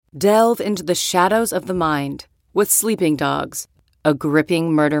Delve into the shadows of the mind with Sleeping Dogs, a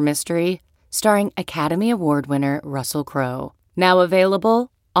gripping murder mystery starring Academy Award winner Russell Crowe. Now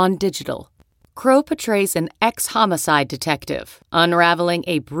available on digital. Crowe portrays an ex-homicide detective unraveling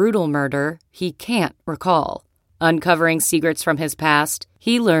a brutal murder he can't recall. Uncovering secrets from his past,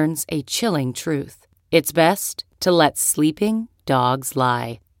 he learns a chilling truth. It's best to let sleeping dogs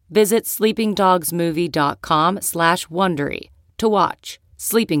lie. Visit sleepingdogsmovie.com/Wondery to watch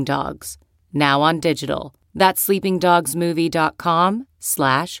Sleeping Dogs, now on digital. That's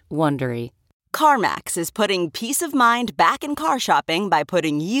sleepingdogsmovie.com/Wondery. CarMax is putting peace of mind back in car shopping by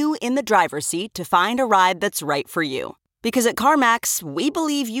putting you in the driver's seat to find a ride that's right for you. Because at CarMax, we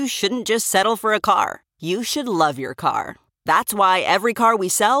believe you shouldn't just settle for a car. You should love your car. That's why every car we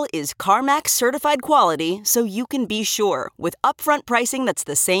sell is CarMax certified quality, so you can be sure with upfront pricing that's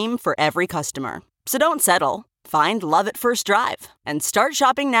the same for every customer. So don't settle. Find love at first drive and start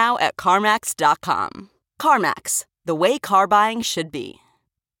shopping now at CarMax.com. CarMax, the way car buying should be.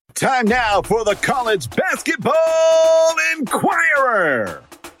 Time now for the College Basketball Inquirer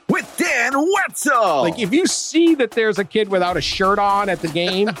with Dan Wetzel. Like, if you see that there's a kid without a shirt on at the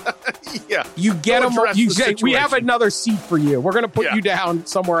game, yeah, you get him. You say, we have another seat for you. We're going to put you down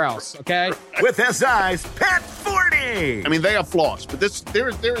somewhere else, okay? With SI's Pat Forney. I mean, they have flaws, but there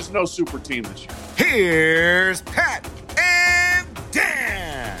is no super team this year. Here's Pat and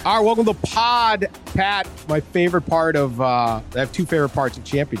Dan. All right, welcome to Pod, Pat. My favorite part of, I have two favorite parts of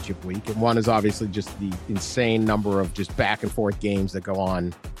championship week, and one is obviously just the insane number of just back and forth games that go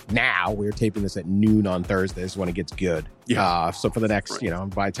on now. We're taping this at noon on Thursday. This is when it gets good. Yeah. So for the next,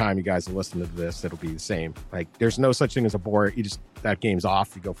 by the time you guys are listening to this, it'll be the same. Like, there's no such thing as a bore. That game's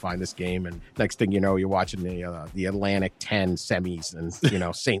off. You go find this game, and next thing you know, you're watching the Atlantic 10 semis, and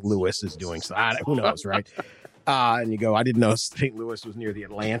St. Louis is doing so. Who knows, right? And you go, I didn't know St. Louis was near the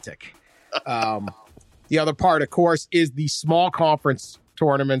Atlantic. The other part, of course, is the small conference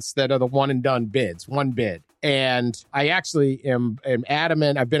tournaments that are the one and done bids, one bid. And I actually am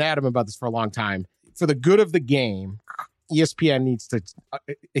adamant. I've been adamant about this for a long time. For the good of the game, ESPN needs to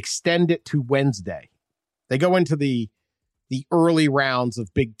extend it to Wednesday. They go into the early rounds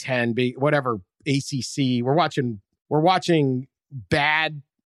of Big Ten, whatever, ACC. We're watching bad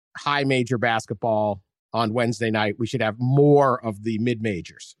high major basketball on Wednesday night. We should have more of the mid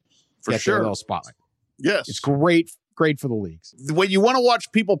majors. For sure. A little spotlight. Yes. It's great for the leagues. When you want to watch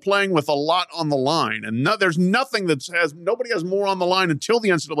people playing with a lot on the line, and there's nothing nobody has more on the line until the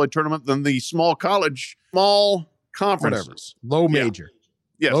NCAA tournament than the small conferences. Whatever. Low major.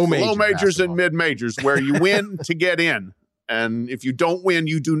 Yes, low majors basketball. And mid majors, where you win to get in. And if you don't win,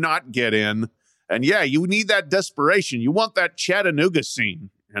 you do not get in. And you need that desperation. You want that Chattanooga scene,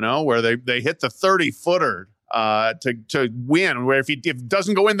 where they hit the 30-footer to win, where if it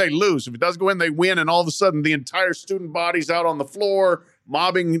doesn't go in, they lose. If it does go in, they win. And all of a sudden, the entire student body's out on the floor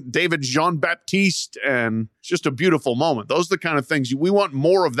mobbing David Jean-Baptiste. And it's just a beautiful moment. Those are the kind of things we want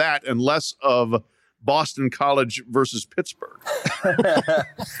more of that and less of Boston College versus Pittsburgh.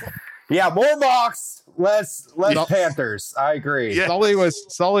 Yeah, more Bucks, less Panthers. I agree. Yeah.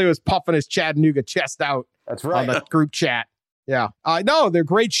 Sully was puffing his Chattanooga chest out. That's right. On the group chat. Yeah. I know they're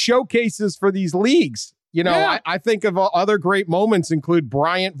great showcases for these leagues. I think of other great moments include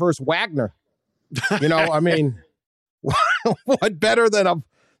Bryant versus Wagner. I mean, what better than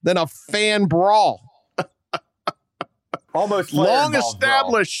a fan brawl? Almost the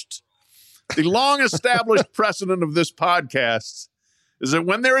long established precedent of this podcast is that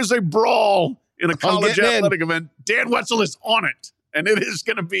when there is a brawl in a college athletic event, Dan Wetzel is on it. And it is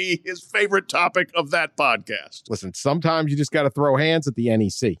going to be his favorite topic of that podcast. Listen, sometimes you just got to throw hands at the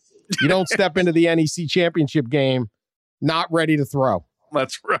NEC. You don't step into the NEC championship game not ready to throw.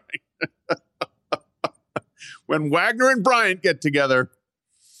 That's right. When Wagner and Bryant get together,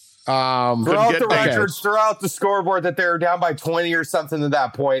 throw out the records, throw out the scoreboard that they're down by 20 or something at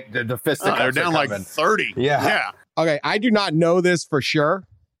that point. The fisticuffs they're down like 30. Yeah. Okay, I do not know this for sure,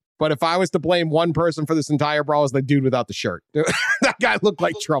 but if I was to blame one person for this entire brawl, is the dude without the shirt. That guy looked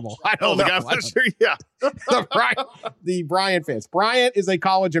like trouble. I don't know. The guy without the shirt, yeah. The Bryant fans. Bryant is a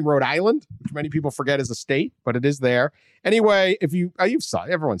college in Rhode Island, which many people forget is a state, but it is there. Anyway, if you've saw,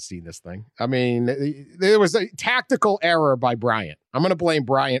 everyone's seen this thing. I mean, there was a tactical error by Bryant. I'm going to blame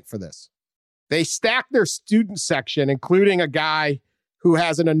Bryant for this. They stacked their student section, including a guy who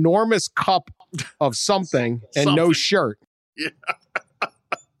has an enormous cup of something and no shirt. Yeah.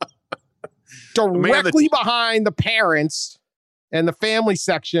 Directly behind the parents and the family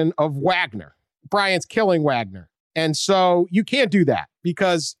section of Wagner. Bryant's killing Wagner. And so you can't do that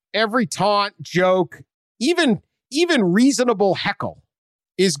because every taunt, joke, even reasonable heckle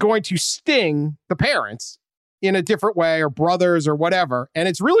is going to sting the parents in a different way, or brothers or whatever. And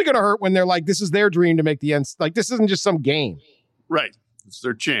it's really going to hurt when they're like, this is their dream to make the ends. Like, this isn't just some game. Right. It's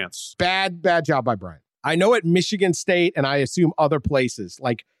their chance. Bad job by Bryant. I know at Michigan State, and I assume other places,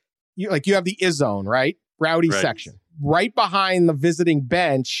 like you have the Izzone, right? Rowdy section. Right behind the visiting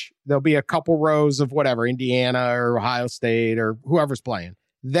bench, there'll be a couple rows of whatever, Indiana or Ohio State or whoever's playing.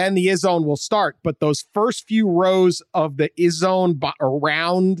 Then the Izzone will start. But those first few rows of the Izzone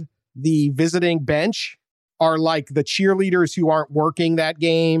around the visiting bench are like the cheerleaders who aren't working that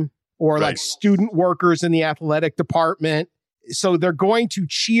game, or like student workers in the athletic department. So they're going to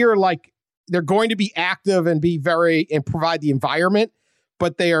cheer, like they're going to be active and be and provide the environment,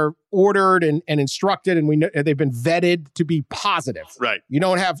 but they are ordered and instructed, and we know they've been vetted to be positive. Right.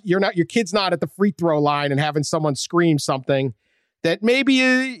 Your kid's not at the free throw line and having someone scream something that maybe,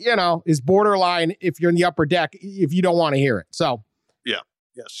 is borderline if you're in the upper deck, if you don't want to hear it. So yes,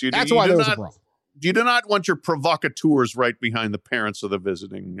 that's why there was a problem. You do not want your provocateurs right behind the parents of the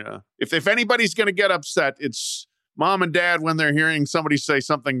visiting. If anybody's going to get upset, it's mom and dad when they're hearing somebody say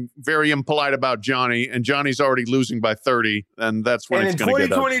something very impolite about Johnny, and Johnny's already losing by 30, and that's when it's going to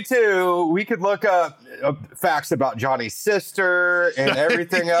get up. And in 2022, we could look up facts about Johnny's sister and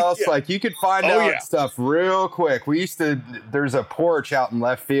everything else. Like, you could find out stuff real quick. There's a porch out in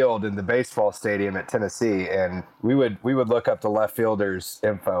left field in the baseball stadium at Tennessee, and we would look up the left fielder's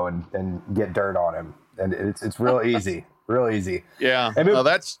info and get dirt on him. And it's real easy, real easy. Yeah.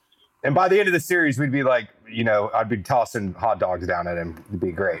 And by the end of the series, we'd be like, I'd be tossing hot dogs down at him. It'd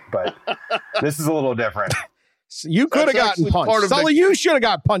be great. But this is a little different. So you could have gotten punched. Sully, you should have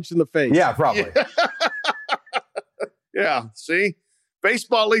got punched in the face. Yeah, probably. Yeah. See?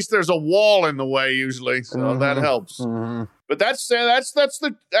 Baseball, at least there's a wall in the way usually. So that helps. Mm-hmm. But that's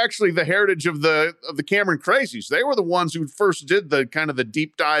actually the heritage of the Cameron Crazies. They were the ones who first did the kind of the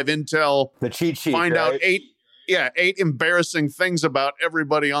deep dive intel. The cheat sheet. Find out 8 embarrassing things about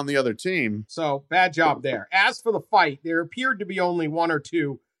everybody on the other team. So bad job there. As for the fight, there appeared to be only one or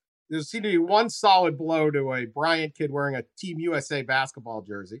two. There seemed to be one solid blow to a Bryant kid wearing a Team USA basketball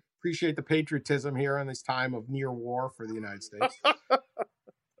jersey. Appreciate the patriotism here in this time of near war for the United States.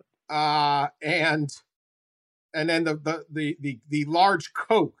 And then the large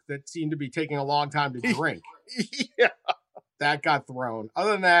Coke that seemed to be taking a long time to drink. That got thrown.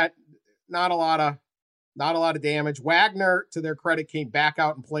 Other than that, not a lot of damage. Wagner, to their credit, came back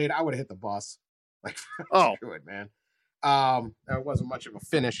out and played. I would have hit the bus. Screw it, man. It wasn't much of a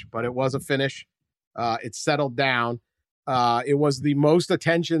finish, but it was a finish. It settled down. It was the most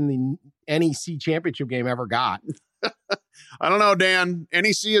attention the NEC championship game ever got. I don't know, Dan.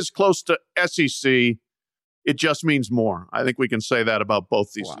 NEC is close to SEC. It just means more. I think we can say that about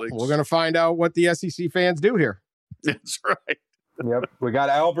both these leagues. We're going to find out what the SEC fans do here. That's right. Yep, we got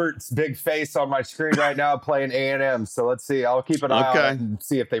Albert's big face on my screen right now playing A&M. So let's see. I'll keep an eye on it and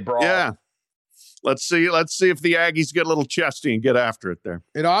see if they brawl. Yeah, let's see if the Aggies get a little chesty and get after it there.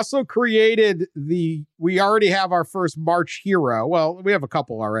 It also created we already have our first March hero. Well, we have a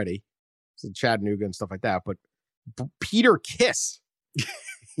couple already, so Chattanooga and stuff like that. But Peter Kiss,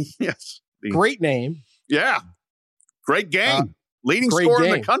 yes, great name. Yeah, great game, leading scorer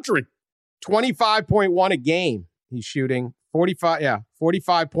in the country. 25.1 a game. He's shooting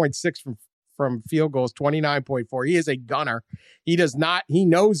 45.6 from field goals, 29.4. He is a gunner. He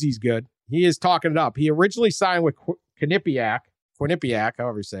knows he's good. He is talking it up. He originally signed with Quinnipiac,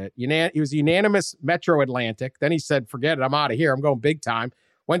 however you say it. He was unanimous Metro Atlantic. Then he said, forget it, I'm out of here. I'm going big time.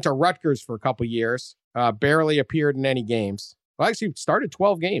 Went to Rutgers for a couple years. Barely appeared in any games. Well, actually started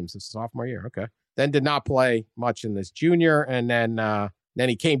 12 games his sophomore year. Okay. Then did not play much in this junior. And then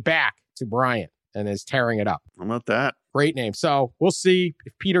he came back to Bryant and is tearing it up. How about that? Great name. So we'll see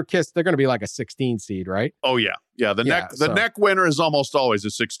if Peter Kiss, they're going to be like a 16 seed, right? Oh, yeah. Yeah. The neck winner is almost always a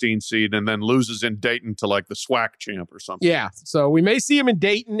 16 seed and then loses in Dayton to like the SWAC champ or something. Yeah. So we may see him in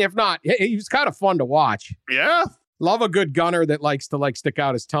Dayton. If not, he was kind of fun to watch. Yeah. Love a good gunner that likes to stick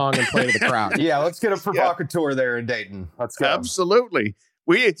out his tongue and play to the crowd. Yeah. Let's get a provocateur there in Dayton. Let's go. Absolutely.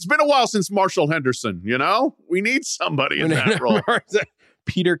 It's been a while since Marshall Henderson, We need somebody in that role.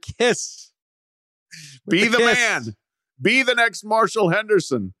 Peter Kiss. Be the man. Be the next Marshall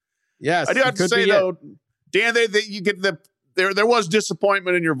Henderson. Yes. I do have to say, though, Dan, you get there was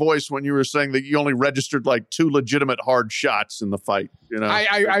disappointment in your voice when you were saying that you only registered like 2 legitimate hard shots in the fight.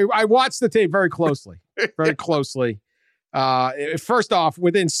 I watched the tape very closely. Very closely. First off,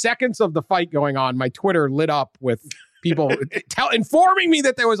 within seconds of the fight going on, my Twitter lit up with people informing me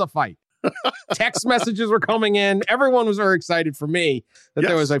that there was a fight. Text messages were coming in. Everyone was very excited for me that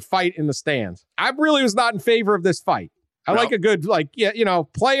there was a fight in the stands. I really was not in favor of this fight. I like a good,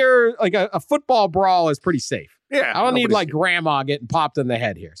 player, like a football brawl is pretty safe. Yeah. I don't need grandma getting popped in the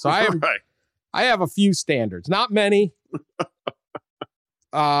head here. So I have a few standards, not many.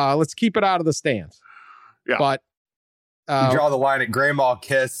 Let's keep it out of the stands. Yeah. But you draw the line at grandma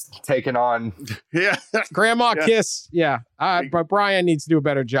kiss taking on. Yeah. Grandma kiss. Yeah. But Brian needs to do a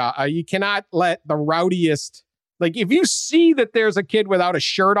better job. You cannot let the rowdiest, like if you see that there's a kid without a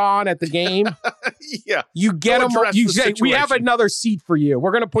shirt on at the game, yeah, you get him. You say, we have another seat for you.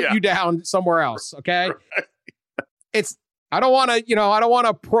 We're going to put you down somewhere else. Okay. Right. I don't want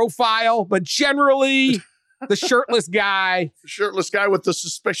to profile, but generally the shirtless guy with the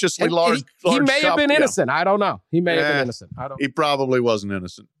suspiciously large he may have cup. been innocent. I don't know. He may have been innocent. He probably wasn't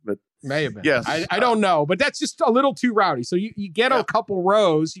innocent, but may have been. Yes. I don't know, but that's just a little too rowdy. So you get a couple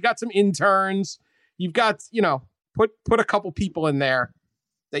rows, you got some interns, you've got, put a couple people in there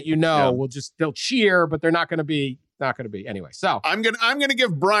that they'll cheer, but they're not going to be anyway. So I'm going to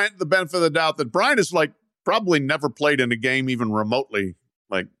give Bryant the benefit of the doubt that Bryant is probably never played in a game even remotely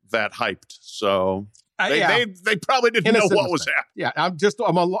like that hyped. So they probably didn't know what was happening. Yeah,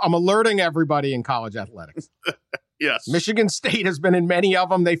 I'm alerting everybody in college athletics. Yes. Michigan State has been in many of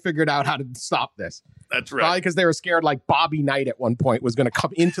them. They figured out how to stop this. That's right. Probably because they were scared like Bobby Knight at one point was going to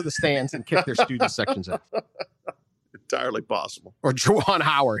come into the stands and kick their student sections out. Entirely possible. Or Juwan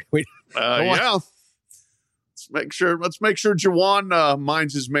Howard. Yeah. Let's make sure Juwan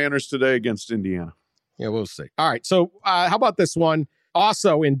minds his manners today against Indiana. Yeah, we'll see. All right. So how about this one?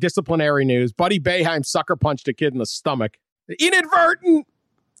 Also in disciplinary news, Buddy Boeheim sucker punched a kid in the stomach. Inadvertent,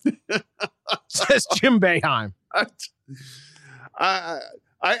 says Jim Boeheim.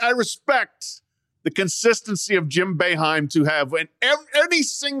 I respect the consistency of Jim Boeheim to have any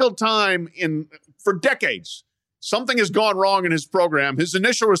single time for decades, something has gone wrong in his program. His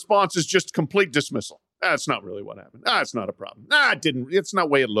initial response is just complete dismissal. That's not really what happened. It's not a problem. It didn't. It's not the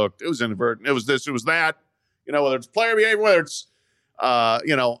way it looked. It was inadvertent. It was this. It was that. Whether it's player behavior, whether it's,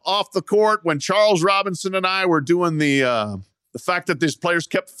 off the court, when Charles Robinson and I were doing the fact that these players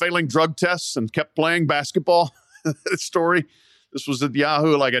kept failing drug tests and kept playing basketball story. This was at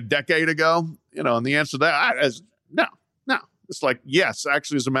Yahoo like a decade ago, and the answer to that is no. It's like, yes,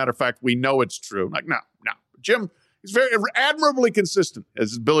 actually, as a matter of fact, we know it's true. Like, no. Jim, he's very admirably consistent as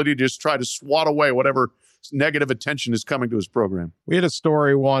his ability to just try to swat away whatever negative attention is coming to his program. We had a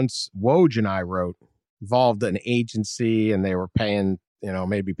story once Woj and I wrote, involved an agency, and they were paying,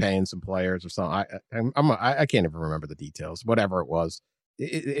 maybe paying some players or something. I can't even remember the details, whatever it was.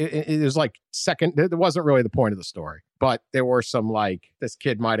 It was like it wasn't really the point of the story, but there were some this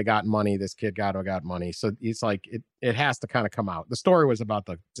kid might have gotten money, this kid got money. So it's like, it has to kind of come out. The story was about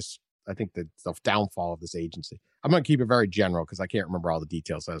the downfall of this agency. I'm going to keep it very general because I can't remember all the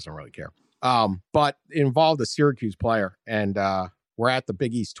details. So I don't really care. But it involved a Syracuse player, and we're at the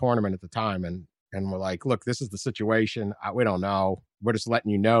Big East tournament at the time. And we're like, look, this is the situation. We don't know. We're just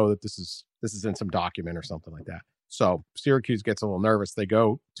letting you know that this is in some document or something like that. So Syracuse gets a little nervous. They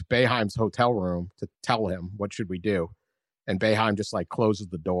go to Boeheim's hotel room to tell him, what should we do? And Boeheim just closes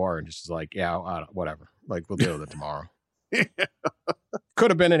the door and just is like, yeah, whatever. We'll deal with it tomorrow.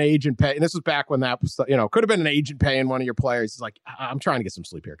 Could have been an agent pay. And this was back when that was, could have been an agent paying one of your players. He's like, I'm trying to get some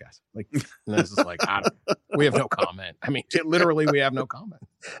sleep here, guys. And this is like, we have no comment. I mean, literally, we have no comment.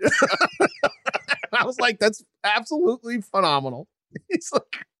 I was like, that's absolutely phenomenal. He's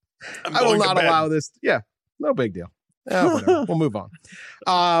like, I will not allow this. Yeah, no big deal. Whatever. We'll move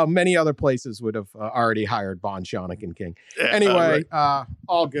on. Many other places would have already hired Bon Schoenig and King. Anyway,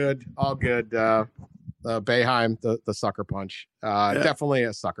 all good. Boeheim, the sucker punch. Definitely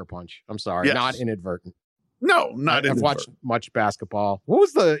a sucker punch. I'm sorry. Yes. Not inadvertent. No, not inadvertent. I've watched much basketball. What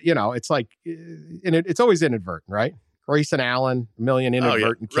was it's like, it's always inadvertent, right? Grayson Allen, a million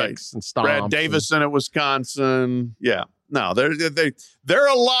inadvertent kicks and stomps. Brad Davison at Wisconsin. Yeah. No, there are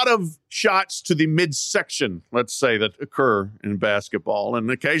a lot of shots to the midsection, let's say, that occur in basketball.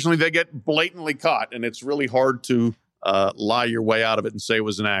 And occasionally they get blatantly caught, and it's really hard to lie your way out of it and say it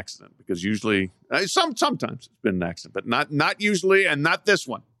was an accident, because usually, sometimes it's been an accident, but not usually, and not this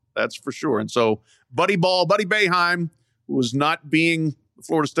one. That's for sure. And so Buddy Boeheim, who was not being the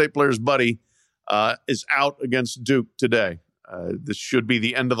Florida State player's buddy, is out against Duke today. This should be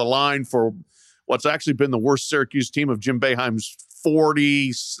the end of the line for what's actually been the worst Syracuse team of Jim Boeheim's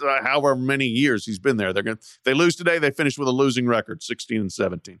 40, however many years he's been there. They lose today, they finish with a losing record,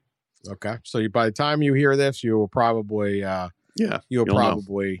 16-17. Okay. So by the time you hear this, you will probably, you'll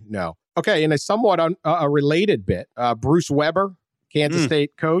probably know. Okay. In a somewhat a related bit, Bruce Weber, Kansas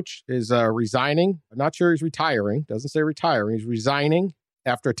State coach, is resigning. I'm not sure he's retiring. Doesn't say retiring. He's resigning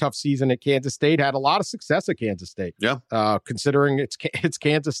after a tough season at Kansas State, had a lot of success at Kansas State. Yeah. Considering it's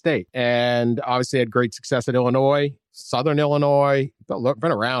Kansas State. And obviously had great success at Illinois, Southern Illinois,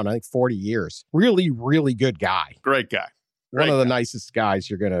 been around, I think, 40 years. Really, really good guy. Great guy. One of the nicest guys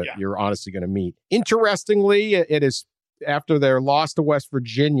you're honestly going to meet. Interestingly, it is after their loss to West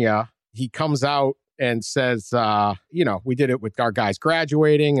Virginia, he comes out and says, we did it with our guys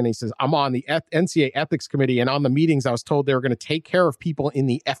graduating. And he says, I'm on the NCAA ethics committee. And on the meetings, I was told they were going to take care of people in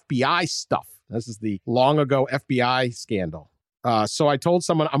the FBI stuff. This is the long ago FBI scandal. So I told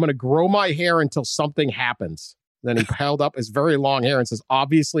someone, I'm going to grow my hair until something happens. Then he held up his very long hair and says,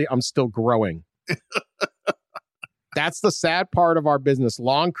 obviously, I'm still growing. That's the sad part of our business.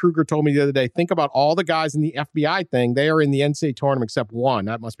 Lon Kruger told me the other day, think about all the guys in the FBI thing. They are in the NCAA tournament except one.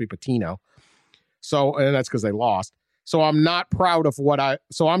 That must be Patino. So, and that's because they lost. So I'm not proud of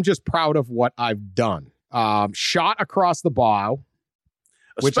I'm just proud of what I've done. Shot across the bow.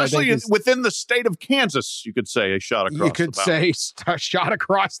 Especially within the state of Kansas, you could say a shot across the bow. You could say a shot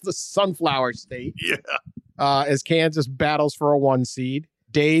across the sunflower state. Yeah. As Kansas battles for a 1 seed.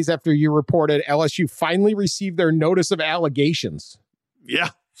 Days after you reported LSU finally received their notice of allegations.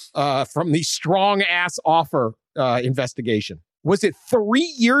 Yeah. From the strong ass offer investigation. Was it 3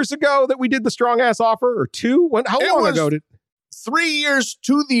 years ago that we did the strong ass offer or 2? How long ago did 3 years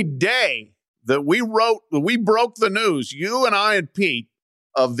to the day that we broke the news, you and I and Pete,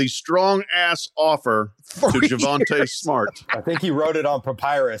 of the strong ass offer to Javonte Smart. I think he wrote it on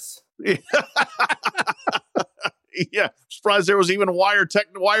papyrus. Yeah, surprised there was even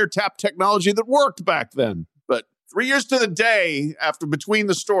wiretap technology that worked back then. But 3 years to the day after between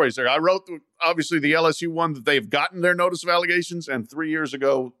the stories there, I wrote obviously the LSU one that they've gotten their notice of allegations, and 3 years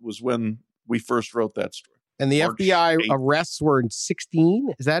ago was when we first wrote that story. And the March FBI 8th. Arrests were in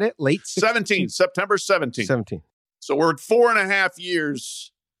 16? Is that it? Late 17, September 17. 17. So we're at 4.5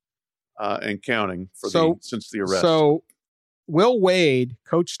 years and counting since the arrest. So Will Wade,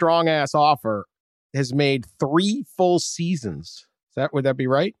 Coach Strong Ass Offer, has made 3 full seasons. Would that be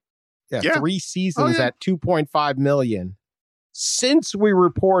right? Yeah. 3 seasons at $2.5 million since we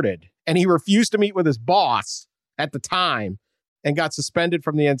reported, and he refused to meet with his boss at the time and got suspended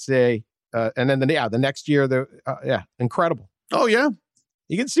from the NCAA. And then the next year, incredible. Oh yeah,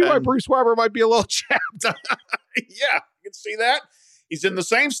 you can see why Bruce Weber might be a little chapped. Yeah, you can see that. He's in the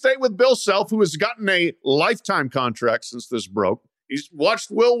same state with Bill Self, who has gotten a lifetime contract since this broke. He's watched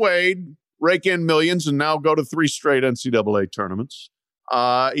Will Wade rake in millions and now go to 3 straight NCAA tournaments.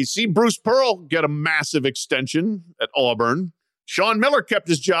 You see Bruce Pearl get a massive extension at Auburn. Sean Miller kept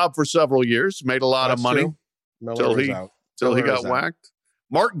his job for several years, made a lot of money till he got whacked.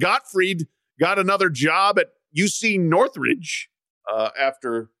 Mark Gottfried got another job at UC Northridge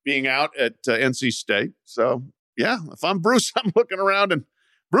after being out at NC State. So, yeah, if I'm Bruce, I'm looking around, and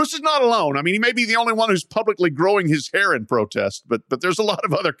Bruce is not alone. I mean, he may be the only one who's publicly growing his hair in protest, but there's a lot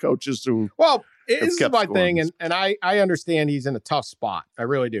of other coaches who. Well, this is my thing, and I understand he's in a tough spot. I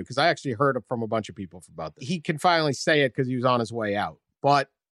really do, because I actually heard from a bunch of people about this. He can finally say it because he was on his way out, but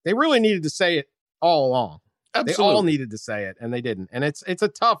they really needed to say it all along. Absolutely. They all needed to say it, and they didn't. And it's a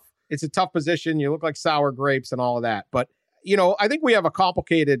tough position. You look like sour grapes and all of that. But I think we have a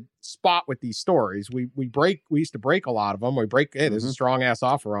complicated spot with these stories. We used to break a lot of them. We break there's a strong ass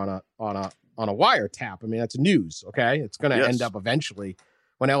offer on a wiretap. I mean, that's news. Okay, it's going to end up eventually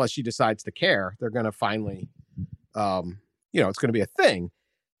when LSU decides to care. They're going to finally, it's going to be a thing.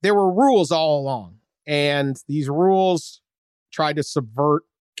 There were rules all along, and these rules tried to subvert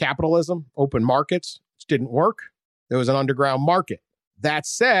capitalism, open markets. Didn't work. There was an underground market. That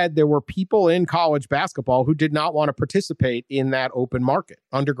said, there were people in college basketball who did not want to participate in that open market,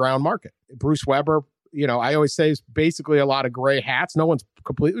 underground market. Bruce Weber, I always say is basically a lot of gray hats. No one's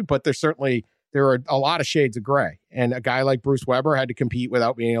completely, but there are a lot of shades of gray. And a guy like Bruce Weber had to compete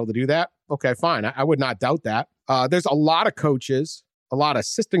without being able to do that. Okay, fine. I would not doubt that. There's a lot of coaches, a lot of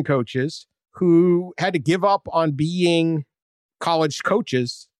assistant coaches who had to give up on being college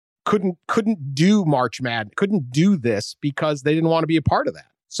coaches. Couldn't do March Madness, couldn't do this because they didn't want to be a part of that.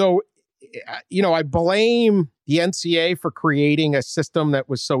 So, I blame the NCAA for creating a system that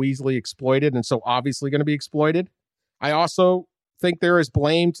was so easily exploited and so obviously going to be exploited. I also think there is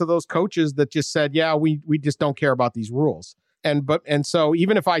blame to those coaches that just said, yeah, we just don't care about these rules. And so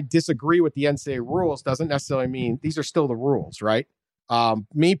even if I disagree with the NCAA rules, doesn't necessarily mean these are still the rules, right?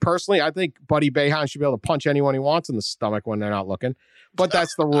 Me personally, I think Buddy Boeheim should be able to punch anyone he wants in the stomach when they're not looking, but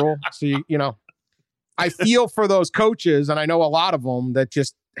that's the rule. So, I feel for those coaches, and I know a lot of them that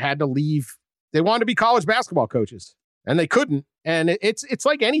just had to leave. They wanted to be college basketball coaches and they couldn't. And it's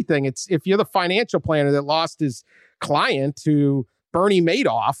like anything. It's if you're the financial planner that lost his client to Bernie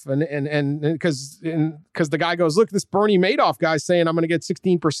Madoff, and because the guy goes, look, this Bernie Madoff guy's saying I'm going to get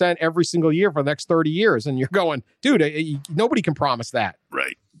 16% every single year for the next 30 years, and you're going, dude, nobody can promise that.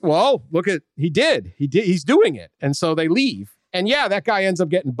 Right. Well, look at he's doing it, and so they leave, and yeah, that guy ends up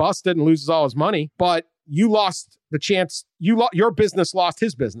getting busted and loses all his money, but you lost the chance. Your business lost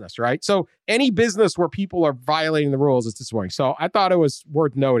his business, right? So any business where people are violating the rules is disappointing. So I thought it was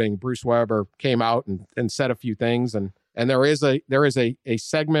worth noting. Bruce Weber came out and said a few things, and there is a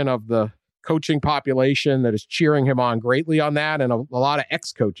segment of the coaching population that is cheering him on greatly on that, and a lot of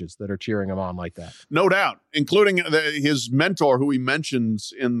ex-coaches that are cheering him on like that. No doubt, including his mentor, who he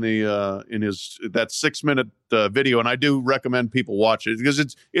mentions in that 6-minute video, and I do recommend people watch it because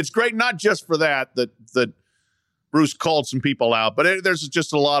it's great, not just for that Bruce called some people out, but there's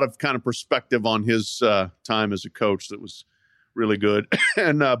just a lot of kind of perspective on his time as a coach that was really good.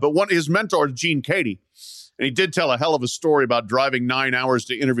 And but his mentor is Gene Keady. And he did tell a hell of a story about driving 9 hours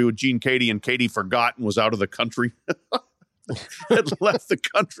to interview with Gene Keady, and Keady forgot and was out of the country. Had left the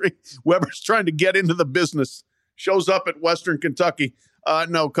country. Weber's trying to get into the business. Shows up at Western Kentucky.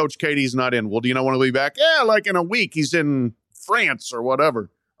 No, Coach Keady's not in. Well, do you not want to be back? Yeah, like in a week. He's in France or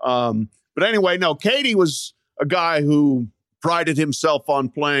whatever. But anyway, no, Keady was a guy who prided himself on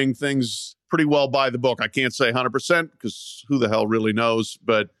playing things pretty well by the book. I can't say 100% because who the hell really knows,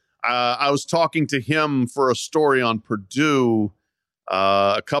 but I was talking to him for a story on Purdue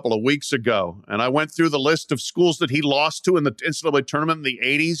a couple of weeks ago, and I went through the list of schools that he lost to in the NCAA tournament in the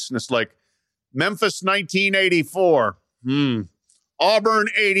 80s, and it's like Memphis 1984, Auburn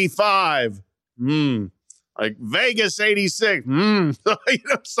 85, like Vegas 86,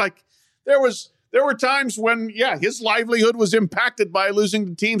 It's like there were times when, his livelihood was impacted by losing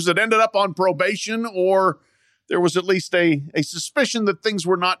to teams that ended up on probation, or there was at least a suspicion that things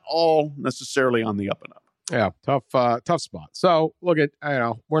were not all necessarily on the up and up. Yeah, tough spot. So look at,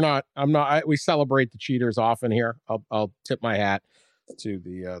 we celebrate the cheaters often here. I'll tip my hat to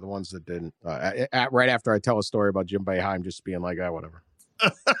the ones that didn't. Right after I tell a story about Jim Boeheim just being like, whatever.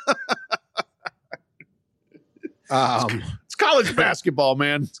 It's college basketball,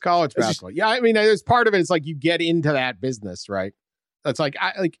 man. It's college basketball. Yeah, I mean, there's part of it. It's like you get into that business, right? It's like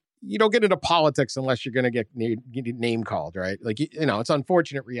you don't get into politics unless you're going to get name called, right? Like, it's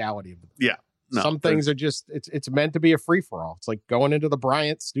unfortunate reality. Yeah. No, some things are just, it's meant to be a free for all. It's like going into the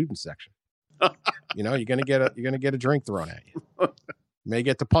Bryant student section. You're going to get a drink thrown at you. May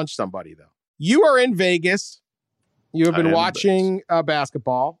get to punch somebody though. You are in Vegas. You have been watching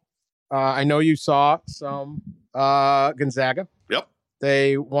basketball. I know you saw some Gonzaga. Yep.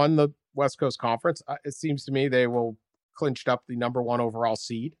 They won the West Coast Conference. It seems to me they will clinched up the number 1 overall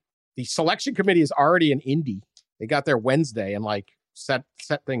seed. The selection committee is already in Indy. They got there Wednesday and set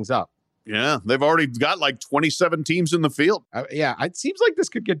things up. Yeah, they've already got 27 teams in the field. It seems like this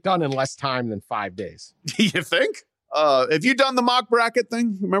could get done in less time than 5 days. Do you think? Have you done the mock bracket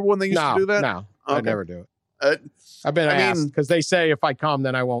thing? Remember when they used to do that? No, okay. I never do it. I've been asked because they say if I come,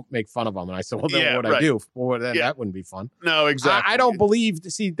 then I won't make fun of them. And I said, well, then what would I do? Well, then that wouldn't be fun. No, exactly. I don't believe.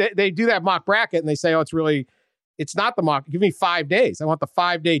 See, they do that mock bracket and they say, it's not the mock. Give me 5 days. I want the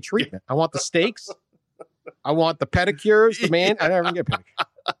 5-day treatment. I want the steaks. I want the pedicures. I never get pedicures.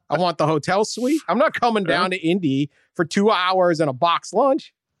 I want the hotel suite. I'm not coming down to Indy for 2 hours and a box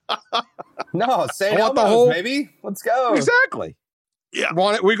lunch. No, St. Elmo's, baby. Let's go. Exactly. Yeah.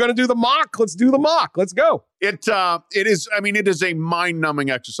 We're going to do the mock. Let's do the mock. Let's go. It is. I mean, it is a mind-numbing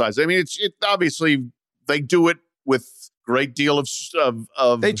exercise. I mean, it obviously they do it with great deal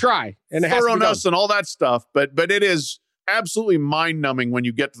of they try and thoroughness and all that stuff, but it is absolutely mind-numbing when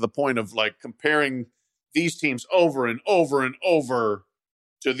you get to the point of comparing these teams over and over and over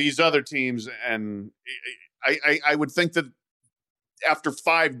to these other teams. And I would think that after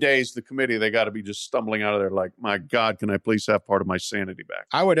 5 days, the committee, they got to be just stumbling out of there like, my God, can I please have part of my sanity back?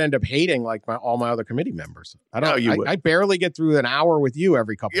 I would end up hating all my other committee members. I barely get through an hour with you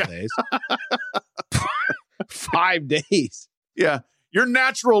every couple of days. 5 days. Yeah. Your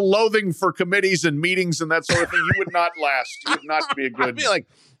natural loathing for committees and meetings and that sort of thing, you would not last. You would not be a good. I'd be like,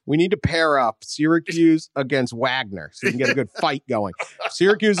 we need to pair up Syracuse against Wagner so we can get a good fight going.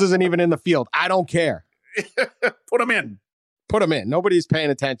 Syracuse isn't even in the field. I don't care. Put them in. Put them in. Nobody's paying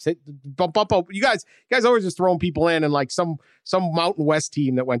attention. Bump up. You guys always just throwing people in, and some Mountain West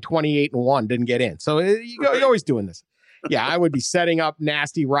team that went 28-1 didn't get in. So you're always doing this. Yeah, I would be setting up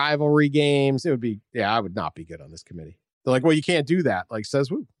nasty rivalry games. I would not be good on this committee. They're like, well, you can't do that.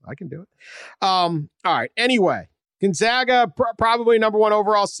 Says, woo, I can do it. All right. Anyway, Gonzaga, probably number 1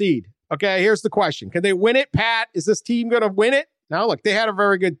 overall seed. Okay, here's the question. Can they win it, Pat? Is this team going to win it? Now, look, they had a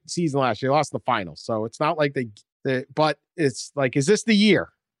very good season last year. They lost the finals. So it's not like they But it's like, is this the year?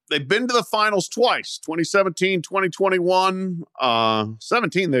 They've been to the finals twice, 2017, 2021.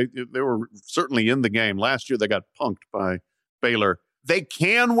 17, they were certainly in the game. Last year, they got punked by Baylor. They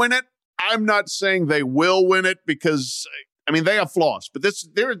can win it. I'm not saying they will win it because, I mean, they have flaws. But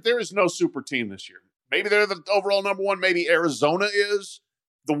there is no super team this year. Maybe they're the overall number one. Maybe Arizona is.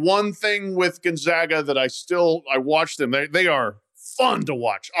 The one thing with Gonzaga that I watch them, they are fun to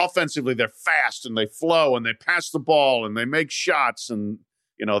watch. Offensively, they're fast and they flow and they pass the ball and they make shots and,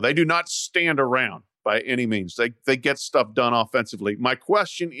 they do not stand around by any means. They get stuff done offensively. My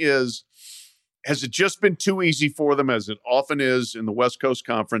question is, has it just been too easy for them, as it often is in the West Coast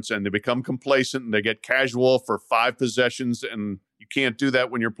Conference, and they become complacent and they get casual for 5 possessions, and you can't do that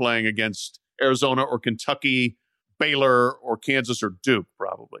when you're playing against Arizona or Kentucky, Baylor or Kansas or Duke,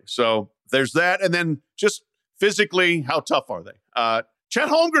 probably. So there's that. And then just physically, how tough are they? Chet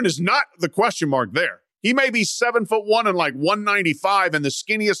Holmgren is not the question mark there. He may be 7'1" and like 195 and the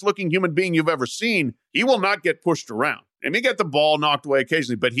skinniest looking human being you've ever seen. He will not get pushed around. He may get the ball knocked away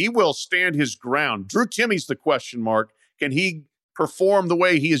occasionally, but he will stand his ground. Drew Timme's the question mark. Can he perform the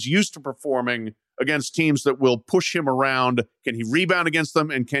way he is used to performing against teams that will push him around? Can he rebound against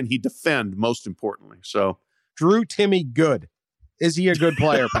them? And can he defend, most importantly? So Drew Timme good. Is he a good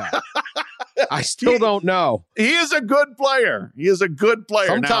player, Pat? I still don't know. He is a good player.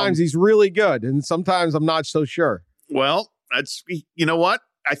 Sometimes he's really good, and sometimes I'm not so sure. Well, you know what?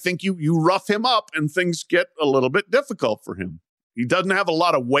 I think you rough him up, and things get a little bit difficult for him. He doesn't have a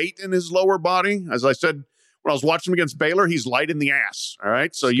lot of weight in his lower body. As I said, when I was watching him against Baylor, he's light in the ass. All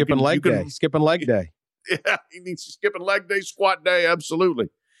right, so skipping leg day. Yeah, he needs skipping leg day, squat day. Absolutely.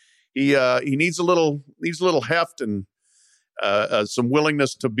 He needs a little heft and some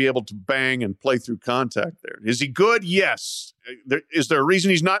willingness to be able to bang and play through contact there. Is he good? Yes. Is there a reason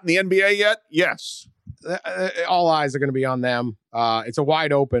he's not in the NBA yet? Yes. All eyes are going to be on them. It's a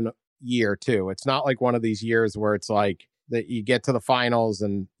wide open year too. It's not like one of these years where it's like that you get to the finals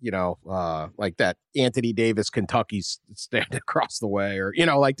and, like that Anthony Davis, Kentucky's standing across the way, or,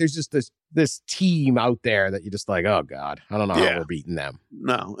 like there's just this team out there that you're just like, oh God, I don't know how we're beating them.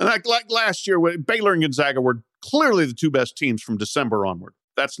 No. And like last year, Baylor and Gonzaga were clearly the 2 best teams from December onward.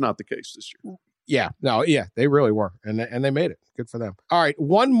 That's not the case this year. Yeah, they really were. And they made it. Good for them. All right.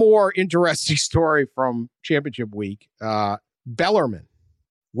 One more interesting story from championship week. Bellarmine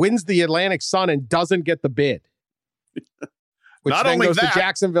wins the Atlantic Sun and doesn't get the bid. Which not then only goes that, to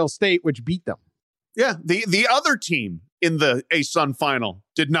Jacksonville State, which beat them. Yeah. The other team in the A-Sun final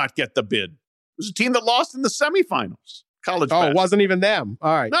did not get the bid. It was a team that lost in the semifinals. College basketball. It wasn't even them.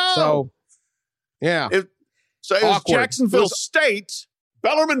 All right. No. So, yeah. It was Jacksonville State.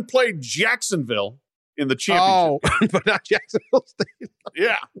 Bellarmine played Jacksonville in the championship. Oh, but not Jacksonville State.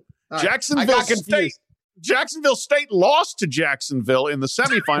 Yeah. Right. Jacksonville State lost to Jacksonville in the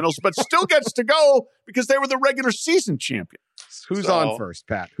semifinals, but still gets to go because they were the regular season champion. Who's on first,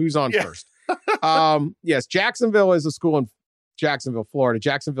 Pat? Who's on first? Yes, Jacksonville is a school in Jacksonville, Florida.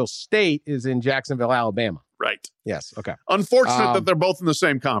 Jacksonville State is in Jacksonville, Alabama. Right. Yes. Okay. Unfortunate that they're both in the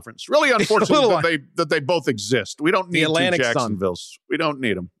same conference. Really unfortunate that they both exist. We don't need two Jacksonvilles. We don't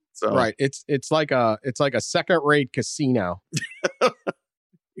need them. So. Right. It's like a second-rate casino.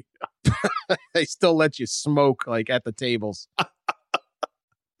 They still let you smoke like at the tables.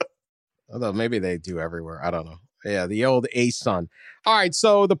 Although maybe they do everywhere. I don't know. Yeah, the old A-Sun. All right,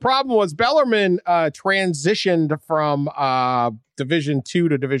 so the problem was Bellarmine transitioned from Division II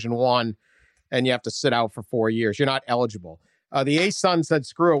to Division I, and you have to sit out for 4 years. You're not eligible. The A-Sun said,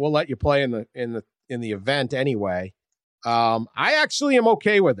 "Screw it, we'll let you play in the event anyway." I actually am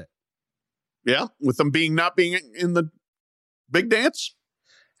okay with it. Yeah, with them not being in the big dance.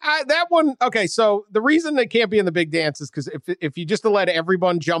 That one, okay, so the reason they can't be in the big dance is because if you just let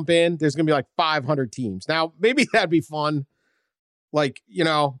everyone jump in, there's going to be like 500 teams. Now, maybe that'd be fun. Like,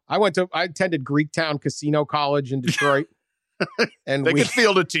 I attended Greektown Casino College in Detroit. And they could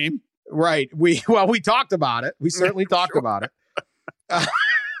field a team. Right. We talked about it. We certainly talked about it.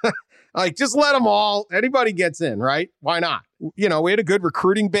 Like, just let them all, anybody gets in, right? Why not? We had a good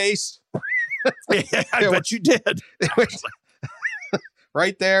recruiting base. Yeah, I bet you did.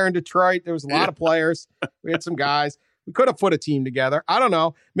 Right there in Detroit, there was a lot of players. We had some guys. We could have put a team together. I don't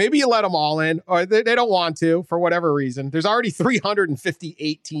know. Maybe you let them all in, or they don't want to for whatever reason. There's already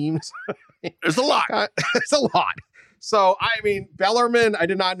 358 teams. There's a lot. It's a lot. So, I mean, Bellarmine, I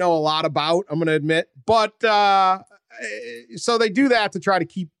did not know a lot about, I'm going to admit. But so they do that to try to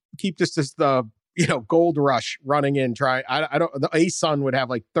keep just the gold rush running in. I don't, the ASUN would have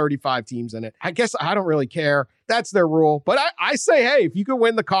like 35 teams in it. I guess I don't really care. That's their rule. But I say, hey, if you can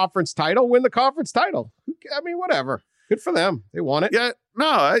win the conference title, win the conference title. I mean, whatever. Good for them. They won it. Yeah.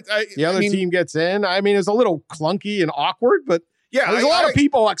 No, the other team gets in. I mean, it's a little clunky and awkward, but yeah, there's a lot of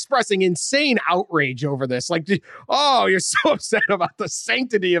people expressing insane outrage over this. Like, oh, you're so upset about the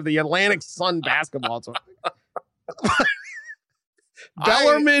sanctity of the Atlantic Sun basketball.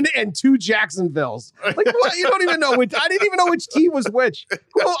 Bellarmine and 2 Jacksonvilles. Like, what? You don't even know which. I didn't even know which team was which.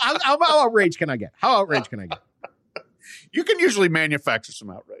 How outraged can I get? How outraged can I get? You can usually manufacture some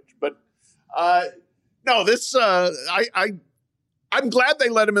outrage, but no, this I'm glad they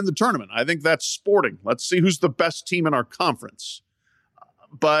let him in the tournament. I think that's sporting. Let's see who's the best team in our conference.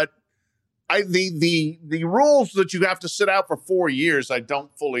 But the rules that you have to sit out for 4 years, I don't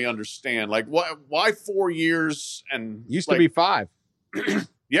fully understand. Like, why 4 years? And used to be 5.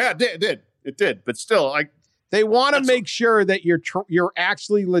 Yeah, it did. But still, they want to make sure that you're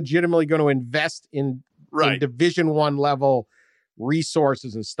actually legitimately going to invest in Division I level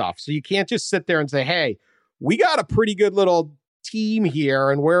resources and stuff. So you can't just sit there and say, hey, we got a pretty good little team here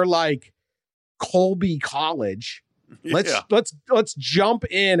and we're like Colby College. Let's jump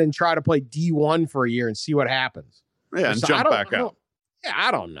in and try to play D1 for a year and see what happens. Yeah, and jump back out. Yeah,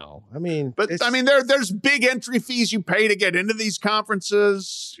 I don't know. I mean, but I mean, there's big entry fees you pay to get into these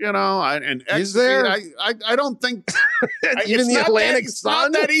conferences, and is there? I don't think even the Atlantic Sun. It's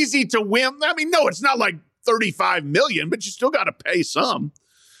not that easy to win. I mean, no, it's not like 35 million, but you still got to pay some.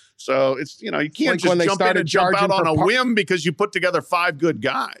 So it's, you can't just jump in and jump out on a whim because you put together 5 good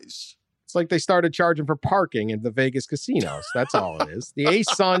guys. It's like they started charging for parking in the Vegas casinos. That's all it is. The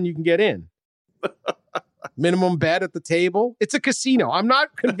ASUN, you can get in. Minimum bet at the table. It's a casino. I'm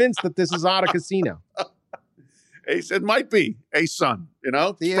not convinced that this is not a casino. It might be ASUN,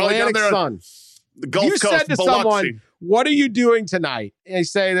 The Atlantic Sun. The Gulf Coast, said to Biloxi. Someone, what are you doing tonight? And they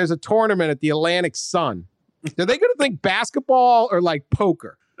say there's a tournament at the Atlantic Sun. Are they going to think basketball or like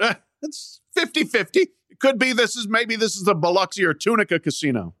poker? It's 50-50. It could be this is the Biloxi or Tunica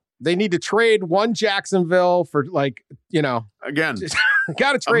casino. They need to trade one Jacksonville for again,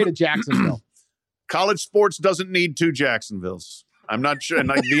 got to trade a Jacksonville. College sports doesn't need 2 Jacksonvilles. I'm not sure.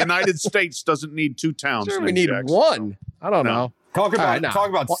 And the United States doesn't need 2 towns. Sure, we need one. I don't know. Talk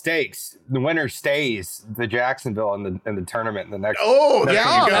about stakes. The winner stays the Jacksonville in the tournament in the next. Oh,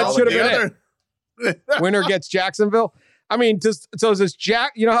 that should have been it. Winner gets Jacksonville. I mean, is this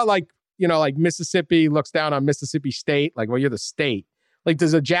how like Mississippi looks down on Mississippi State? Like, well, you're the state. Like,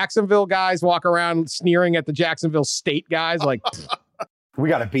 does the Jacksonville guys walk around sneering at the Jacksonville State guys? Like, we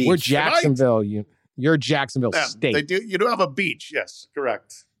got a beach. We're Jacksonville. You're Jacksonville State. They do. You do have a beach. Yes,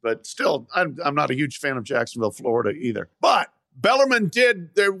 correct. But still, I'm not a huge fan of Jacksonville, Florida either. But Bellarmine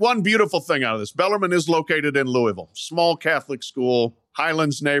there one beautiful thing out of this. Bellarmine is located in Louisville, small Catholic school,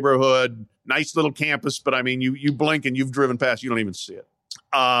 Highlands neighborhood, nice little campus. But I mean, you blink and you've driven past, you don't even see it.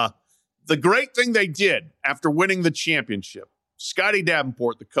 The great thing they did after winning the championship, Scotty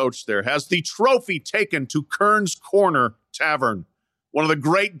Davenport, the coach there, has the trophy taken to Kern's Corner Tavern, one of the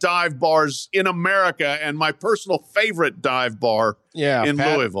great dive bars in America and my personal favorite dive bar in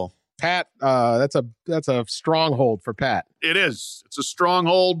Louisville. Pat, that's a stronghold for Pat. It is. It's a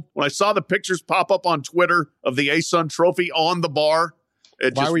stronghold. When I saw the pictures pop up on Twitter of the ASUN trophy on the bar,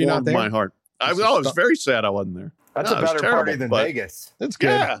 it just warmed my heart. I was very sad I wasn't there. That's a better party than Vegas. That's good.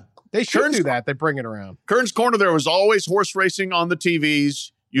 Yeah. They should do that. They bring it around. Kern's Corner, there was always horse racing on the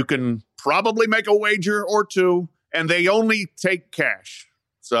TVs. You can probably make a wager or 2, and they only take cash.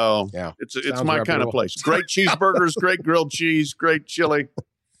 So it's my kind of place. Great cheeseburgers, great grilled cheese, great chili,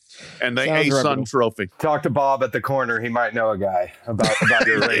 and the ASUN trophy. Talk to Bob at the corner. He might know a guy about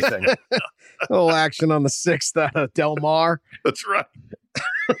your racing. A little action on the 6th out of Del Mar. That's right.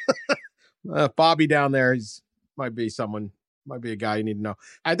 Bobby down there, might be a guy you need to know.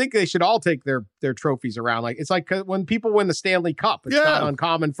 I think they should all take their trophies around. Like, it's like when people win the Stanley Cup, it's not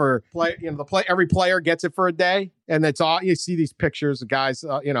uncommon for every player gets it for a day. And it's all, you see these pictures of guys,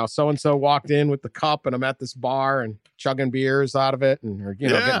 so-and-so walked in with the cup and I'm at this bar and chugging beers out of it and,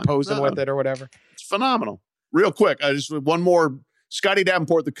 getting posing with it or whatever. It's phenomenal. Real quick, one more. Scotty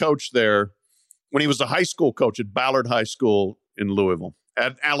Davenport, the coach there, when he was a high school coach at Ballard High School in Louisville,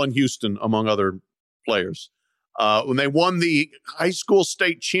 at Allen Houston, among other players. When they won the high school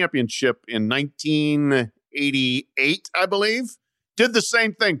state championship in 1988, I believe, did the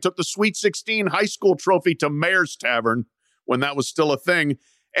same thing, took the Sweet 16 high school trophy to Mayor's Tavern when that was still a thing.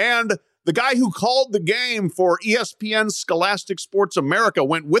 And the guy who called the game for ESPN Scholastic Sports America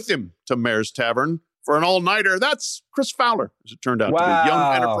went with him to Mayor's Tavern for an all-nighter. That's Chris Fowler, as it turned out to be,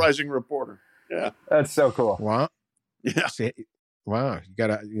 young enterprising reporter. Yeah. That's so cool. Wow. Yeah. Wow. You got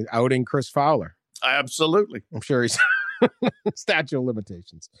to outing Chris Fowler. Absolutely. I'm sure he's statute of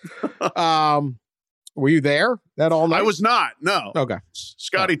limitations. Were you there that all night? I was not. No. Okay.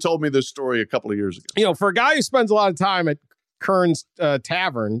 Scotty told me this story a couple of years ago. You know, for a guy who spends a lot of time at Kern's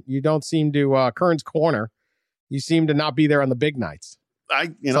Tavern, you don't seem to Kern's Corner. You seem to not be there on the big nights.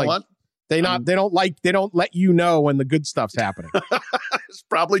 You know what? They don't let you know when the good stuff's happening. It's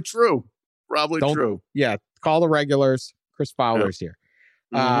probably true. True. Yeah. Call the regulars. Chris Fowler's here.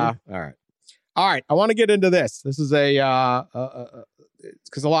 All right. I want to get into this. This is because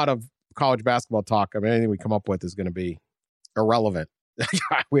a lot of college basketball talk. I mean, anything we come up with is going to be irrelevant.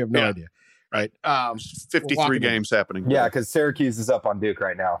 We have no idea. Right. 53 games happening. Yeah. Because Syracuse is up on Duke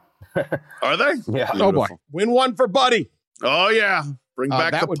right now. Are they? Yeah. Beautiful. Oh boy. Win one for Buddy. Oh yeah. Bring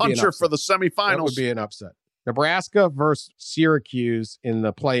back the puncher for the semifinals. That would be an upset. Nebraska versus Syracuse in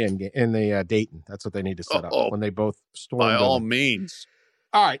the play-in game in the Dayton. That's what they need to set up when they both storm. By all means.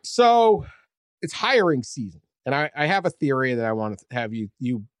 All right, so it's hiring season, and I have a theory that I want to have you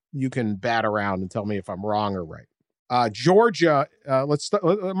can bat around and tell me if I'm wrong or right. Georgia. I'm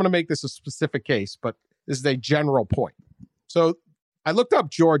going to make this a specific case, but this is a general point. So I looked up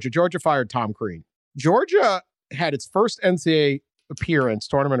Georgia. Georgia fired Tom Crean. Georgia had its first NCAA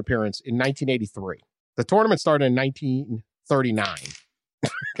tournament appearance in 1983. The tournament started in 1939.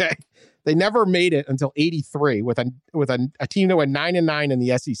 Okay. They never made it until 83 with a team that went 9-9 in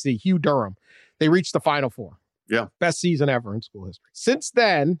the SEC, Hugh Durham. They reached the Final Four. Yeah. Best season ever in school history. Since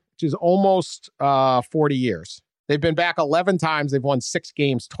then, which is almost 40 years, they've been back 11 times. They've won 6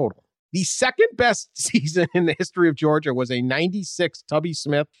 games total. The second best season in the history of Georgia was a 96 Tubby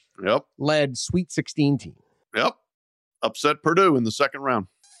Smith led Sweet 16 team. Yep. Upset Purdue in the second round.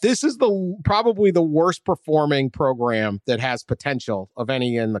 This is probably the worst performing program that has potential of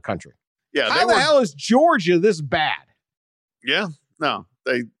any in the country. Yeah. How the hell is Georgia this bad? Yeah. No,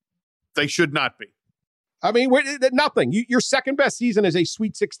 they should not be. I mean, nothing. Your second best season is a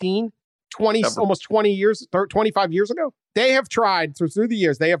Sweet 16, almost 20 years, 25 years ago. They have tried through the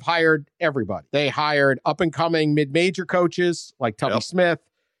years. They have hired everybody. They hired up and coming mid-major coaches like Tubby Smith,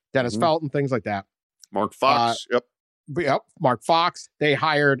 Dennis Felton, things like that. Mark Fox. Mark Fox. They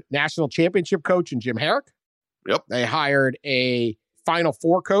hired national championship coach in Jim Herrick. Yep. They hired a Final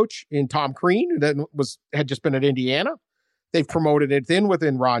Four coach in Tom Crean that had just been at Indiana. They've promoted it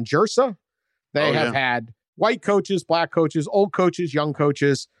within Ron Jersa. They have had white coaches, black coaches, old coaches, young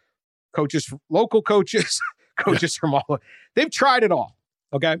coaches, local coaches, coaches from all. They've tried it all.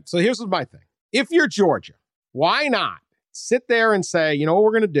 Okay. So here's my thing. If you're Georgia, why not sit there and say, you know what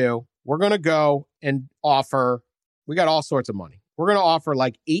we're going to do? We're going to go and offer, we got all sorts of money. We're going to offer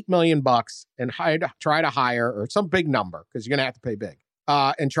like $8 million and try to hire, or some big number, because you're going to have to pay big,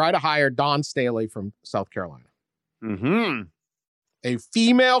 and try to hire Dawn Staley from South Carolina. Mm-hmm. A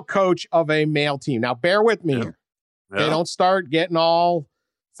female coach of a male team. Now, bear with me here. They don't start getting all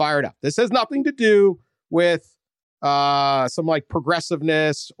fired up. This has nothing to do with some like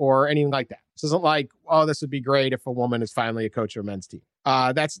progressiveness or anything like that. This isn't like, oh, this would be great if a woman is finally a coach of a men's team.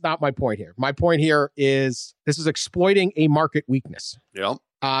 That's not my point here. My point here is this is exploiting a market weakness. Yep.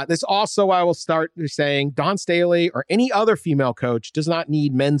 This also, I will start saying, Dawn Staley or any other female coach does not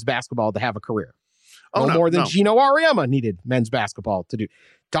need men's basketball to have a career. No more than Gino Auriemma needed men's basketball to do.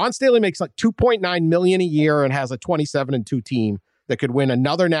 Dawn Staley makes like $2.9 million a year and has a 27-2 team that could win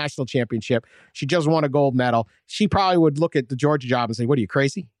another national championship. She just won a gold medal. She probably would look at the Georgia job and say, what are you,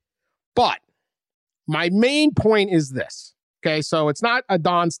 crazy? But my main point is this. Okay, so it's not a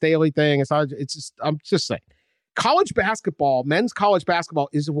Dawn Staley thing. I'm just saying. College basketball, men's college basketball,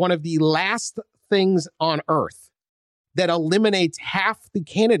 is one of the last things on earth that eliminates half the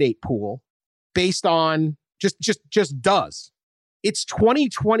candidate pool based on just does. It's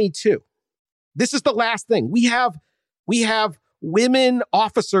 2022. This is the last thing. We have women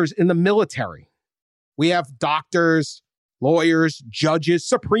officers in the military. We have doctors, lawyers, judges,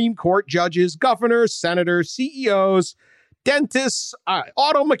 Supreme Court judges, governors, senators, CEOs, dentists,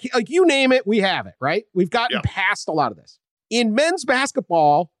 auto mechanics, like you name it, we have it, right? We've gotten past a lot of this. In men's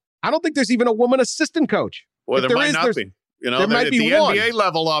basketball, I don't think there's even a woman assistant coach. Well, there might not be. You know, at the NBA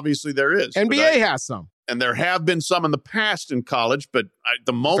level, obviously there is. NBA has some. And there have been some in the past in college, but at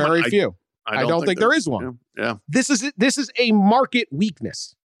the moment, very few. I don't think there is one. Yeah. This is a market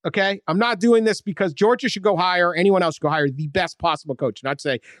weakness. Okay. I'm not doing this because Georgia should go hire, anyone else should go hire the best possible coach. Not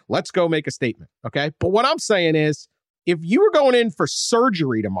say, let's go make a statement. Okay. But what I'm saying is, if you were going in for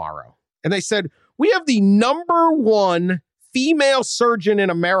surgery tomorrow and they said, we have the #1 female surgeon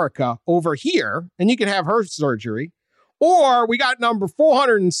in America over here, and you can have her surgery, Or we got number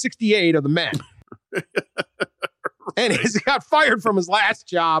 468 of the men. And he got fired from his last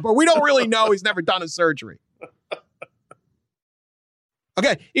job, or we don't really know. He's never done a surgery.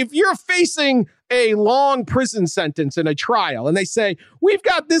 Okay, if you're facing a long prison sentence in a trial and they say, we've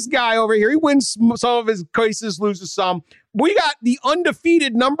got this guy over here, he wins some of his cases, loses some. We got the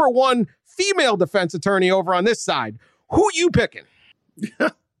undefeated number one female defense attorney over on this side. Who you picking? Yeah.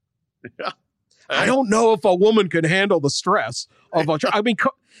 I don't know if a woman can handle the stress of a trial. I mean,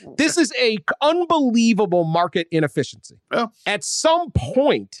 this is a unbelievable market inefficiency. Yeah. At some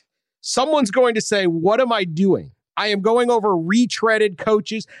point, someone's going to say, what am I doing? I am going over retreaded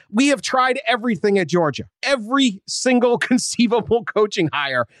coaches. We have tried everything at Georgia. Every single conceivable coaching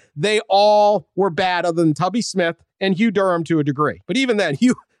hire. They all were bad other than Tubby Smith and Hugh Durham to a degree. But even then,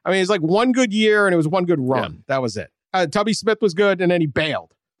 it's like one good year and it was one good run. Yeah. That was it. Tubby Smith was good and then he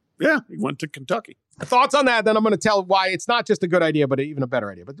bailed. Yeah, he went to Kentucky. Thoughts on that? Then I'm going to tell why it's not just a good idea, but even a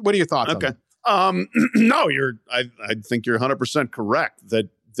better idea. But what are your thoughts on that? No, I think you're 100% correct that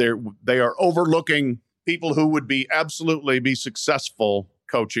they are overlooking people who would absolutely be successful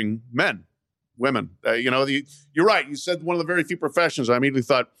coaching men, women. You're right. You said one of the very few professions. I immediately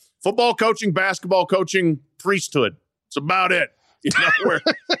thought football coaching, basketball coaching, priesthood. It's about it.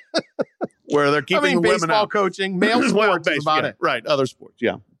 Where they're keeping the women out. Baseball coaching, male sports is about it. Right, other sports,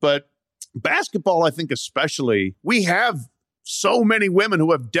 yeah. But basketball, I think especially, we have so many women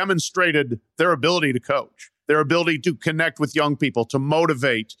who have demonstrated their ability to coach, their ability to connect with young people, to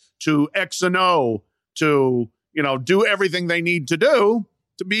motivate, to X and O, to, do everything they need to do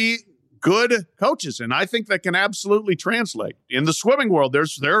to be good coaches. And I think that can absolutely translate. In the swimming world,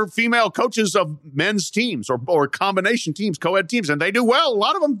 there are female coaches of men's teams or combination teams, co-ed teams, and they do well. A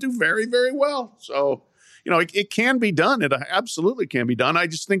lot of them do very, very well. So, it can be done. It absolutely can be done. I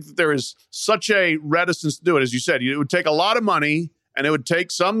just think that there is such a reticence to do it. As you said, it would take a lot of money, and it would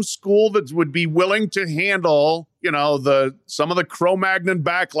take some school that would be willing to handle, some of the Cro-Magnon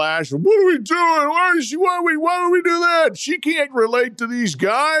backlash. What are we doing? Why would we do that? She can't relate to these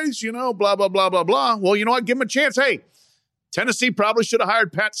guys, blah, blah, blah, blah, blah. Well, you know what? Give them a chance. Hey, Tennessee probably should have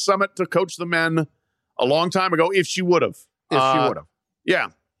hired Pat Summitt to coach the men a long time ago if she would have. Yeah.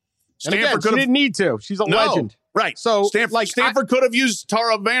 And again, she didn't need to. She's a legend. Right. So Stanford could have used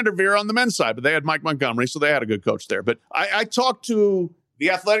Tara Vanderveer on the men's side, but they had Mike Montgomery, so they had a good coach there. But I talked to the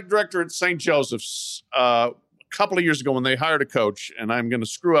athletic director at St. Joseph's a couple of years ago when they hired a coach, and I'm going to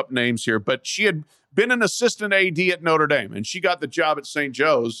screw up names here, but she had been an assistant AD at Notre Dame, and she got the job at St.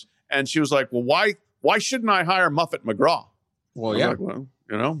 Joe's, and she was like, well, why shouldn't I hire Muffet McGraw? Well, yeah. Like, well,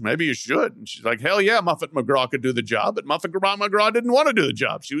 maybe you should. And she's like, hell yeah, Muffet McGraw could do the job, but Muffet McGraw didn't want to do the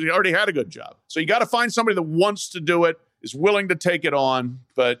job. She already had a good job. So you got to find somebody that wants to do it, is willing to take it on,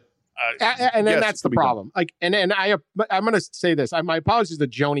 but and then that's the problem. I'm going to say this. My apologies to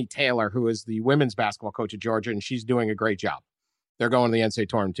Joni Taylor, who is the women's basketball coach at Georgia, and she's doing a great job. They're going to the NCAA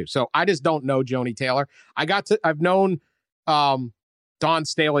tournament too. So I just don't know Joni Taylor. I've known Dawn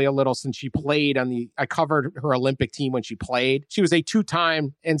Staley a little since she played I covered her Olympic team when she played. She was a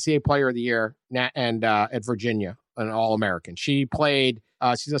 2-time NCAA Player of the Year and at Virginia, an All-American. She played.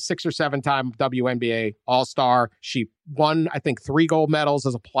 She's a 6 or 7-time WNBA All-Star. She won, I think, 3 gold medals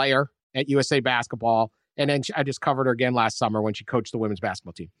as a player at USA Basketball. And then I just covered her again last summer when she coached the women's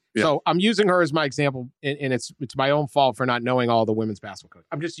basketball team. Yeah. So I'm using her as my example, and it's my own fault for not knowing all the women's basketball coaches.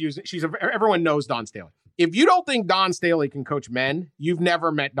 I'm just using, everyone knows Dawn Staley. If you don't think Dawn Staley can coach men, you've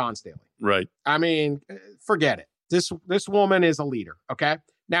never met Dawn Staley. Right. I mean, forget it. This woman is a leader, okay?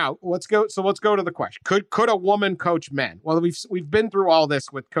 Now, let's go to the question. Could a woman coach men? Well, we've been through all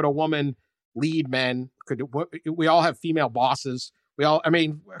this with could a woman lead men? We all have female bosses. Of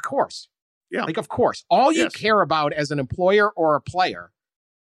course. Yeah. Of course. All you care about as an employer or a player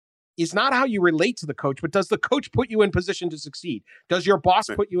is not how you relate to the coach, but does the coach put you in position to succeed? Does your boss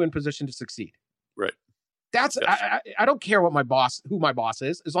put you in position to succeed? Right. I don't care who my boss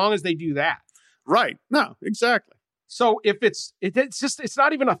is, as long as they do that. Right. No, exactly. So if it's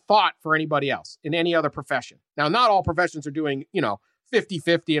not even a thought for anybody else in any other profession. Now, not all professions are doing,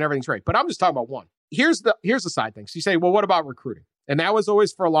 50-50 and everything's great, but I'm just talking about one. Here's the side thing. So you say, well, what about recruiting? And that was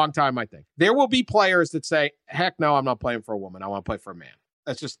always for a long time, I think. There will be players that say, heck no, I'm not playing for a woman. I want to play for a man.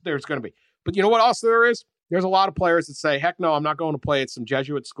 There's going to be. But you know what else there is? There's a lot of players that say, heck no, I'm not going to play at some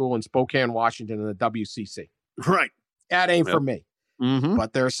Jesuit school in Spokane, Washington in the WCC. Right. That ain't for me. Mm-hmm.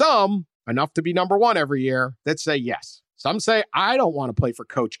 But there's some, enough to be number one every year, that say yes. Some say, I don't want to play for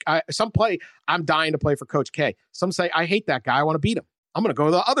Coach. I'm dying to play for Coach K. Some say, I hate that guy. I want to beat him. I'm going to go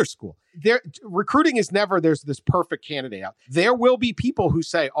to the other school. Recruiting is never, there's this perfect candidate out. There will be people who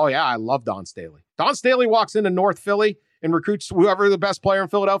say, oh yeah, I love Dawn Staley. Dawn Staley walks into North Philly and recruits whoever the best player in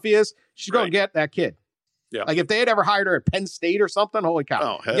Philadelphia is, she's going to get that kid. Yeah. Like if they had ever hired her at Penn State or something, holy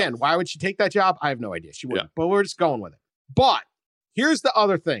cow. Oh, again, why would she take that job? I have no idea. She wouldn't, but we're just going with it. But here's the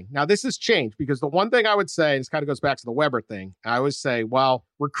other thing. Now, this has changed because the one thing I would say, and this kind of goes back to the Weber thing, I always say, well,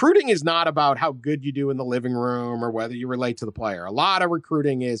 recruiting is not about how good you do in the living room or whether you relate to the player. A lot of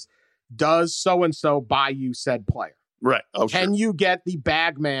recruiting is, does so-and-so buy you said player? Right. Oh, Can you get the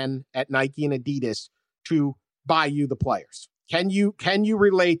bagman at Nike and Adidas to buy you the players? Can you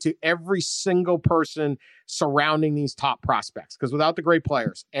relate to every single person surrounding these top prospects? Because without the great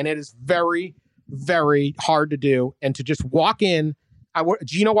players, and it is very, very hard to do, and to just walk in,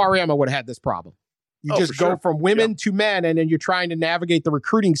 Gino Auriemma would have had this problem. You just go from women to men, and then you're trying to navigate the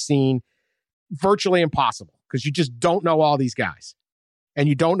recruiting scene, virtually impossible because you just don't know all these guys. And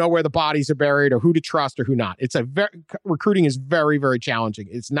you don't know where the bodies are buried or who to trust or who not. Recruiting is very, very challenging.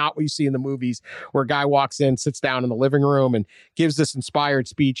 It's not what you see in the movies where a guy walks in, sits down in the living room and gives this inspired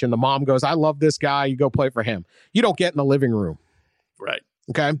speech and the mom goes, I love this guy. You go play for him. You don't get in the living room. Right.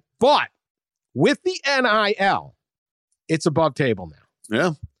 Okay. But with the NIL, it's above table now.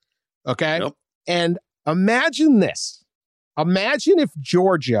 Yeah. Okay. Yep. And imagine this. Imagine if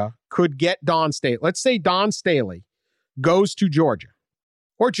Georgia could get Dawn Staley. Let's say Dawn Staley goes to Georgia,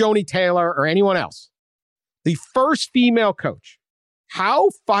 or Joni Taylor, or anyone else, the first female coach. How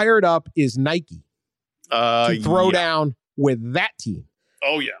fired up is Nike to throw down with that team?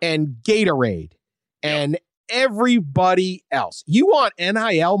 Oh, yeah. And Gatorade and everybody else. You want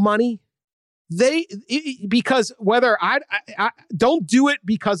NIL money? Because whether I don't do it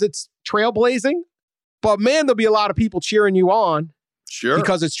because it's trailblazing, but man, there'll be a lot of people cheering you on. Sure.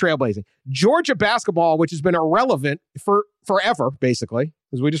 Because it's trailblazing. Georgia basketball, which has been irrelevant for forever, basically,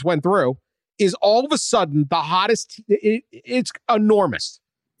 as we just went through, is all of a sudden the hottest. It's enormous.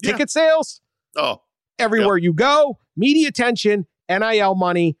 Yeah. Ticket sales. Oh. Everywhere you go, media attention, NIL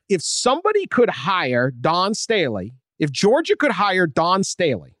money. If somebody could hire Dawn Staley, if Georgia could hire Dawn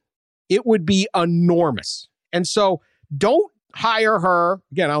Staley, it would be enormous. And so don't hire her.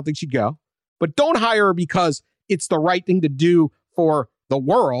 Again, I don't think she'd go, but don't hire her because it's the right thing to do for the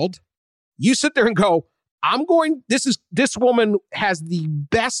world. You sit there and go, this woman has the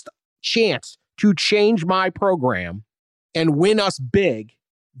best chance to change my program and win us big.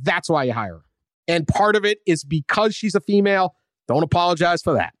 That's why you hire her. And part of it is because she's a female. Don't apologize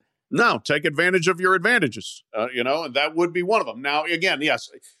for that. No, take advantage of your advantages, and that would be one of them. Now, again, yes,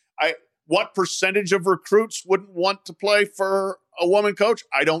 what percentage of recruits wouldn't want to play for a woman coach?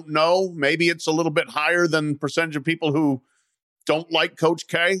 I don't know. Maybe it's a little bit higher than percentage of people who don't like Coach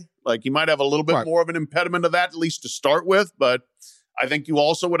K. Like you might have a little bit more of an impediment to that, at least to start with. But I think you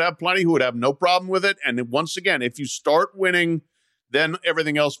also would have plenty who would have no problem with it. And once again, if you start winning, then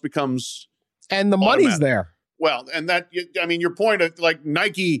everything else becomes and the automatic. Money's there. Well, and your point of like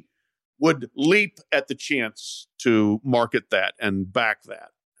Nike would leap at the chance to market that and back that.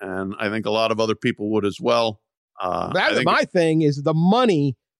 And I think a lot of other people would as well. My thing is the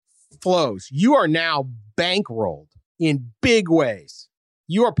money flows. You are now bankrolled in big ways.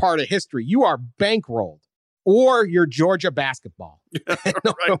 You are part of history. You are bankrolled. Or you're Georgia basketball.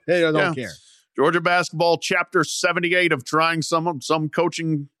 They don't care. Georgia basketball, chapter 78 of trying some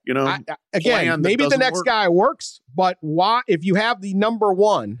coaching, again, maybe the next guy works, but why, if you have the number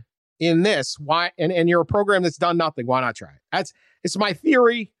one in this, why, and you're a program that's done nothing, why not try it? It's my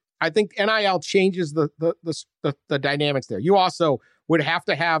theory. I think NIL changes the dynamics there. You also would have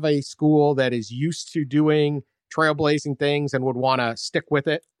to have a school that is used to doing trailblazing things and would want to stick with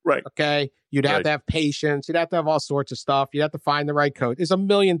it. Right. Okay. You'd have to have patience. You'd have to have all sorts of stuff. You'd have to find the right coach. There's a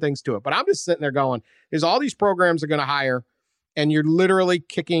million things to it. But I'm just sitting there going, there's all these programs are going to hire, and you're literally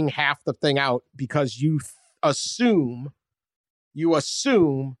kicking half the thing out because you assume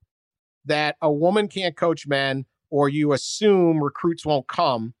that a woman can't coach men, or you assume recruits won't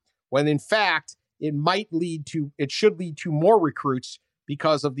come, when in fact it should lead to more recruits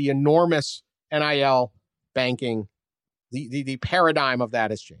because of the enormous NIL banking. The paradigm of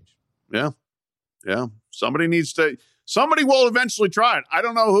that has changed. Yeah. Somebody will eventually try it. I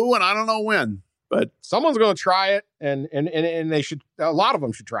don't know who and I don't know when, but someone's going to try it, and they should. A lot of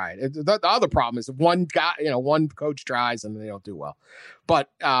them should try it. The other problem is one coach tries and they don't do well,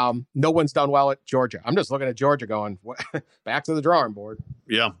 but no one's done well at Georgia. I'm just looking at Georgia going back to the drawing board.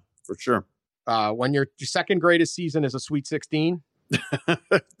 Yeah, for sure. When your second greatest season is a Sweet 16.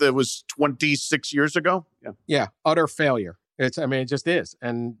 That was 26 years ago. Yeah. Utter failure. It just is.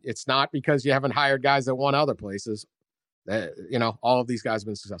 And it's not because you haven't hired guys that won other places. All of these guys have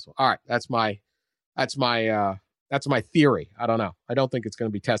been successful. All right. That's my That's my theory. I don't know. I don't think it's going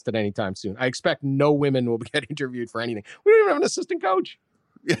to be tested anytime soon. I expect no women will get interviewed for anything. We don't even have an assistant coach.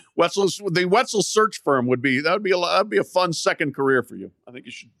 Yeah, the Wetzel search firm would be a fun second career for you. I think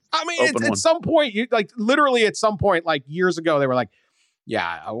you should. I mean, at some point, you like literally at some point, like years ago, they were like,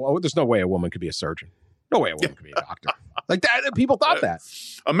 "Yeah, there's no way a woman could be a surgeon. No way a woman could be a doctor." Like that, people thought that.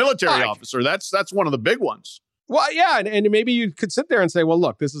 A military officer. That's one of the big ones. Well, yeah, and maybe you could sit there and say, "Well,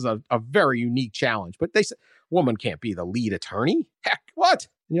 look, this is a very unique challenge," but they said, "Woman can't be the lead attorney." Heck, what?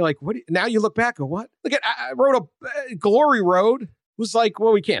 And you're like, "What?" Now you look back, go, "What?" Look at I wrote a Glory Road. Was like,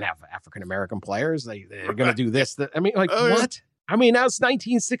 well, we can't have African American players. They're going to do this. I mean, like, what? I mean, that was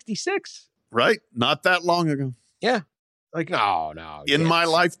 1966. Right. Not that long ago. Yeah. Like, no. In my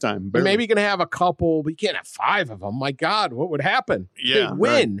lifetime. Maybe you can have a couple, but you can't have 5 of them. My God, what would happen? Yeah. They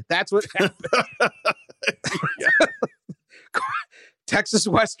win. Right. That's what happened. Texas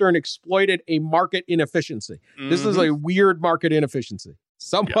Western exploited a market inefficiency. Mm-hmm. This is a weird market inefficiency.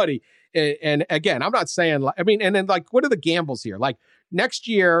 Somebody... Yeah. And again, I'm not saying, I mean, and then like, what are the gambles here? Like next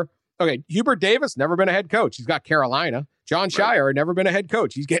year, okay, Hubert Davis, never been a head coach. He's got Carolina. John Shire, never been a head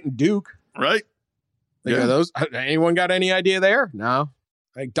coach. He's getting Duke. Right. Like, anyone got any idea there? No.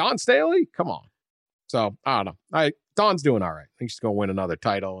 Like Don Staley? Come on. So I don't know. Don's doing all right. I think she's going to win another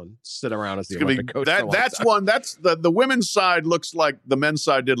title and sit around as the Olympic coach. That's the women's side looks like the men's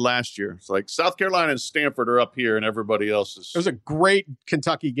side did last year. It's like South Carolina and Stanford are up here and everybody else is. It was a great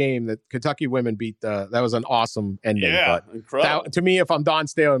Kentucky game that Kentucky women beat. That was an awesome ending. Yeah, but incredible. To me, if I'm Don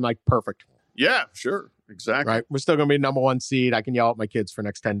Staley, I'm like, perfect. Yeah, sure. Exactly. Right. We're still going to be number 1 seed. I can yell at my kids for the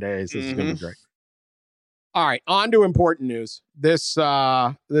next 10 days. This is going to be great. All right, on to important news. This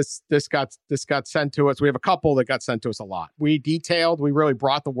got sent to us. We have a couple that got sent to us a lot. We really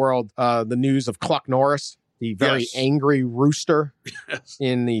brought the world the news of Cluck Norris, the very angry rooster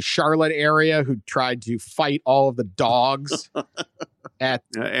in the Charlotte area who tried to fight all of the dogs at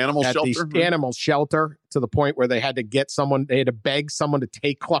animal shelter to the point where they had to beg someone to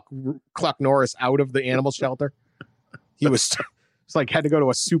take Cluck Norris out of the animal shelter. He was had to go to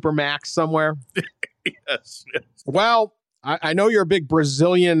a Supermax somewhere. Yes. Well, I know you're a big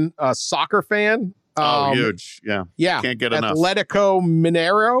Brazilian soccer fan. Huge. Yeah. Yeah. Can't get enough. Atletico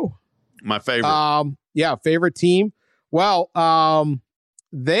Mineiro. My favorite. Favorite team. Well,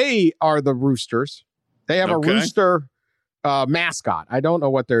 they are the Roosters. They have a rooster mascot. I don't know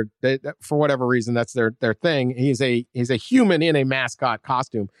what for whatever reason, that's their thing. He's a human in a mascot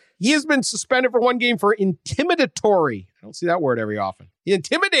costume. He has been suspended for 1 game for intimidatory. I don't see that word very often. He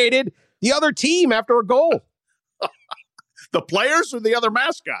intimidated the other team after a goal. The players or the other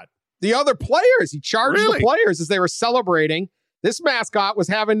mascot? The other players. He charged the players as they were celebrating. This mascot was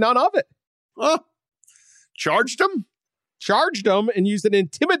having none of it. Huh? Charged them? Charged them and used an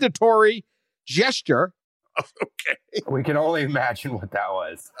intimidatory gesture. Okay. We can only imagine what that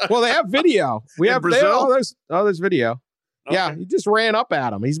was. Well, they have video. Brazil? There's video. Okay. Yeah, he just ran up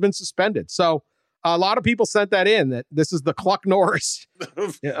at him. He's been suspended. So a lot of people sent that in, that this is the Cluck Norris.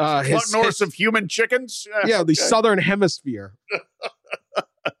 Cluck Norris of human chickens? The Southern Hemisphere.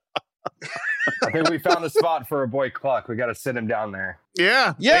 I think we found a spot for a boy Cluck. We got to sit him down there.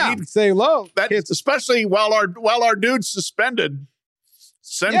 Yeah. Say hello. Especially while our dude's suspended.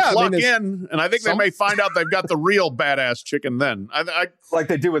 Send Cluck in, and I think they may find out they've got the real badass chicken then. I like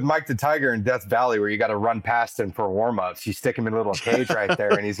they do with Mike the Tiger in Death Valley, where you got to run past him for warm-ups. You stick him in a little cage right there,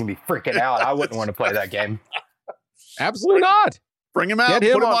 and he's going to be freaking out. I wouldn't want to play that game. Absolutely not. Bring him out.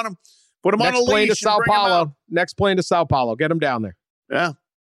 Put him on a leash. To Sao Paulo. Next plane to Sao Paulo. Get him down there. Yeah.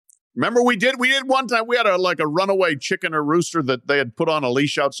 Remember we did one time, we had a runaway chicken or rooster that they had put on a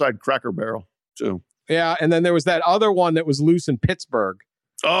leash outside Cracker Barrel too. Yeah, and then there was that other one that was loose in Pittsburgh.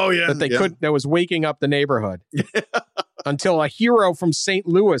 Oh yeah. That was waking up the neighborhood. Until a hero from St.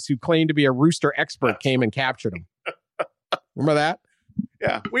 Louis who claimed to be a rooster expert came and captured him. Remember that?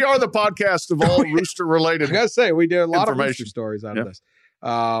 Yeah. We are the podcast of all rooster related. I gotta say, we did a lot of rooster stories out of this.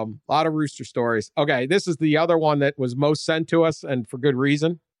 A lot of rooster stories. Okay, this is the other one that was most sent to us, and for good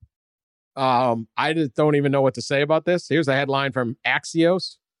reason. I just don't even know what to say about this. Here's a headline from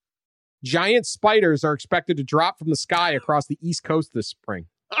Axios. Giant spiders are expected to drop from the sky across the East Coast this spring.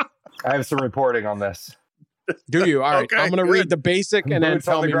 I have some reporting on this. Do you? All right. Okay, I'm going to read the basic and then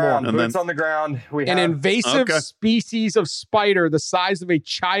tell me more. Boots on the ground. An invasive species of spider the size of a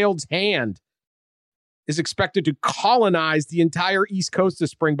child's hand is expected to colonize the entire East Coast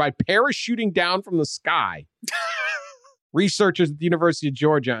this spring by parachuting down from the sky. Researchers at the University of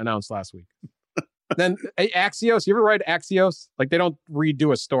Georgia announced last week. Then Axios, you ever read Axios? Like, they don't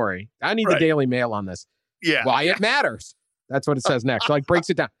redo a story. I need the Daily Mail on this. Yeah. Why it matters. That's what it says next. So, breaks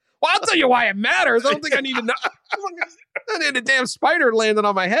it down. Well, I'll tell you why it matters. I don't think I need to know. I need a damn spider landing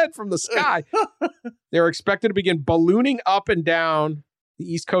on my head from the sky. They're expected to begin ballooning up and down the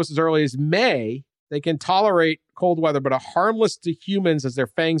East Coast as early as May. They can tolerate cold weather, but are harmless to humans as their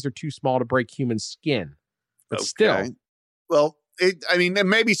fangs are too small to break human skin. But still. Well,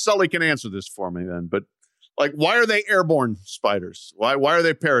 maybe Sully can answer this for me then, but like, why are they airborne spiders? Why are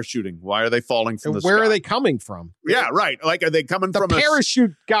they parachuting? Why are they falling from the sky? Where are they coming from? Yeah, right. Like, are they coming from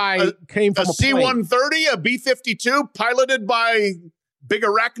parachute guy came from a C-130, a B-52 piloted by big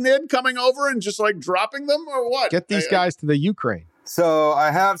arachnid coming over and just like dropping them or what? Get these guys to the Ukraine. So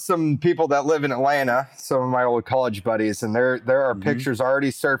I have some people that live in Atlanta, some of my old college buddies, and there are pictures already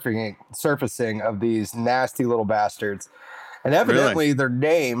surfacing of these nasty little bastards. And evidently they're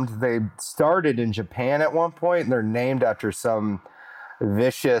named. They started in Japan at one point, and they're named after some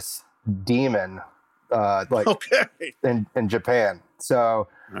vicious demon, in Japan. So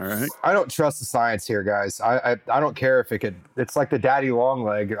all right. I don't trust the science here, guys. I don't care if it's like the daddy long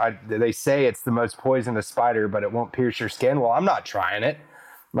leg. They say it's the most poisonous spider, but it won't pierce your skin. Well, I'm not trying it.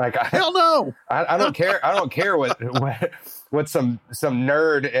 Like, hell no. I don't care. I don't care what some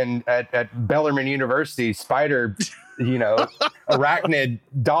nerd at Bellarmine University spider, arachnid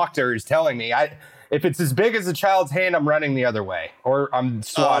doctor is telling me. If it's as big as a child's hand, I'm running the other way or I'm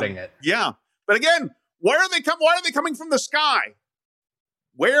swatting it. Yeah. But again, why are they coming from the sky?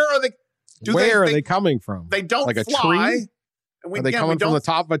 Where are they? Where are they coming from? They don't like fly. A tree? Are they coming from the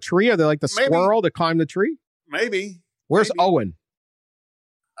top of a tree? Are they like the squirrel that climbed the tree? Maybe. Where's Owen?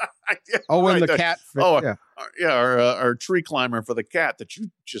 Owen right, the cat. Our tree climber for the cat that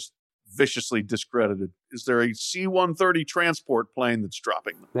you just viciously discredited. Is there a C-130 transport plane that's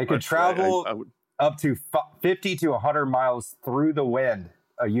dropping them? They could travel up to 50 to 100 miles through the wind.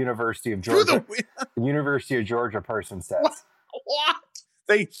 A University of Georgia person says. What?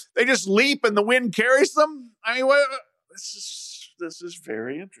 They just leap and the wind carries them? I mean, this is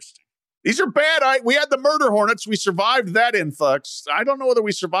very interesting. These are bad. We had the murder hornets. We survived that influx. I don't know whether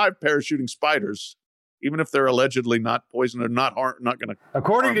we survived parachuting spiders, even if they're allegedly not poison or not going to.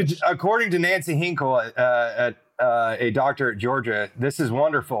 According to Nancy Hinkle, a doctor at Georgia, this is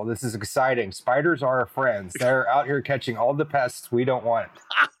wonderful. This is exciting. Spiders are our friends. They're out here catching all the pests we don't want.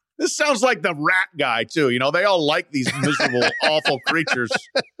 This sounds like the rat guy, too. They all like these miserable, awful creatures.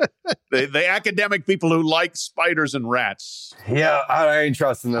 The academic people who like spiders and rats. Yeah, I ain't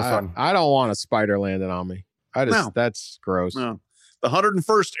trusting this one. I don't want a spider landing on me. That's gross. No. The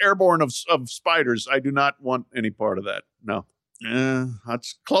 101st Airborne of spiders, I do not want any part of that. No.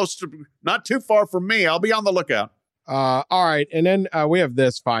 That's close to, not too far from me. I'll be on the lookout. All right. And then we have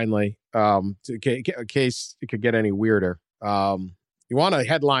this finally, in case it could get any weirder. You want a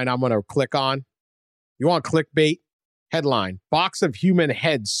headline I'm going to click on? You want clickbait? Headline: Box of human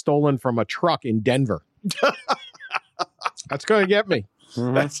heads stolen from a truck in Denver. That's going to get me.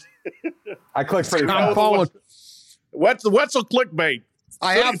 Mm-hmm. I clicked pretty fast. What's a clickbait?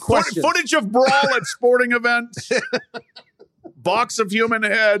 I have questions. Footage of brawl at sporting events. Box of human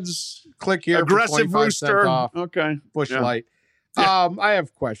heads. Click here. Aggressive rooster. Off. Okay. Bush light. Yeah. I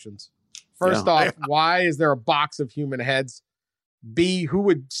have questions. First off, why is there a box of human heads? B, who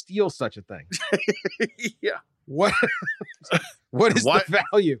would steal such a thing? Yeah. What is the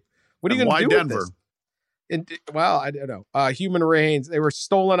value? What are you going to do Denver? With this? I don't know. Human remains. They were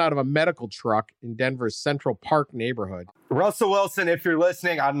stolen out of a medical truck in Denver's Central Park neighborhood. Russell Wilson, if you're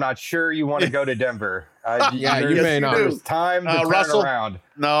listening, I'm not sure you want to go to Denver. You may not. There's time to turn around.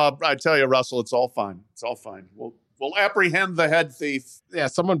 No, I tell you, Russell, it's all fine. It's all fine. We'll apprehend the head thief. Yeah,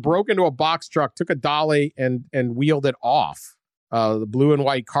 someone broke into a box truck, took a dolly, and wheeled it off. The blue and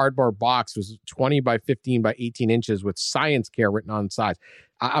white cardboard box was 20 by 15 by 18 inches with science care written on the sides.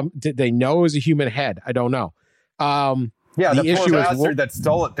 Did they know it was a human head? I don't know. The poor bastard that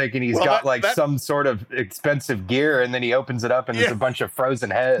stole it thinking he's got some sort of expensive gear, and then he opens it up and there's a bunch of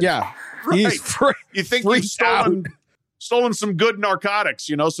frozen heads. Yeah. Right. He's you think you've stolen some good narcotics,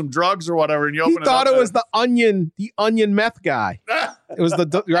 some drugs or whatever, and you open it up. He thought it was the onion meth guy. It was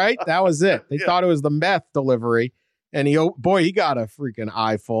right? That was it. They thought it was the meth delivery. And he got a freaking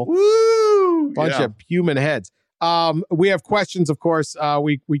eyeful. Woo! Bunch of human heads. We have questions, of course.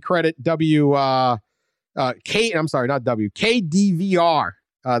 We credit KDVR.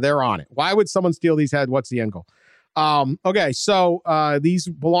 They're on it. Why would someone steal these heads? What's the end goal? Okay, so these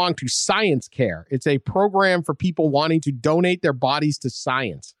belong to Science Care. It's a program for people wanting to donate their bodies to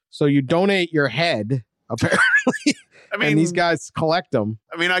science. So you donate your head, apparently. And these guys collect them.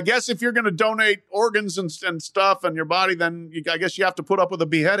 I guess if you're going to donate organs and stuff and your body, then I guess you have to put up with a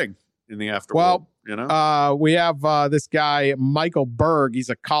beheading in the afterworld. Well, You know, we have this guy, Michael Berg. He's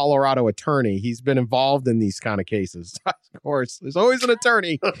a Colorado attorney. He's been involved in these kind of cases. Of course, there's always an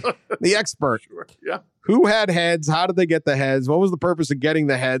attorney, the expert. Sure. Yeah. Who had heads? How did they get the heads? What was the purpose of getting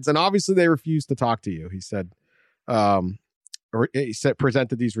the heads? And obviously, they refused to talk to you. He said,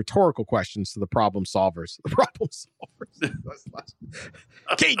 presented these rhetorical questions to the problem solvers. The problem solvers.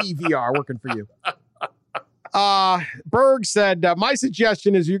 KDVR working for you. Berg said, my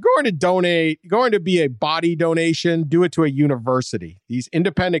suggestion is you're going to be a body donation, do it to a university. These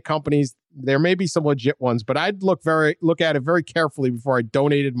independent companies, there may be some legit ones, but I'd look at it very carefully before I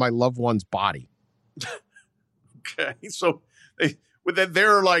donated my loved one's body. Okay. So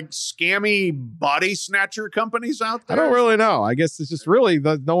they're like scammy body snatcher companies out there? I don't really know. I guess it's just really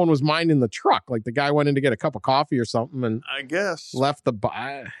no one was minding the truck. Like the guy went in to get a cup of coffee or something and I guess left the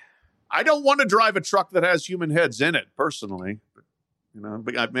I don't want to drive a truck that has human heads in it, personally.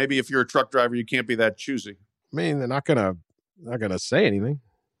 But maybe if you're a truck driver, you can't be that choosy. I mean, they're not gonna say anything.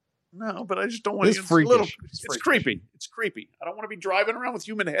 No, but I just don't want It's to. freakish. It's creepy. It's creepy. I don't want to be driving around with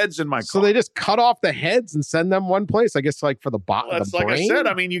human heads in my car. So they just cut off the heads and send them one place. I guess like for the bottom. That's like I said.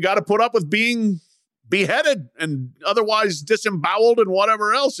 I mean, you got to put up with being beheaded and otherwise disemboweled and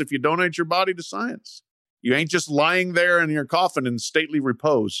whatever else if you donate your body to science. You ain't just lying there in your coffin in stately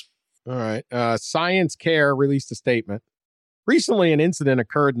repose. All right. Science Care released a statement. Recently, an incident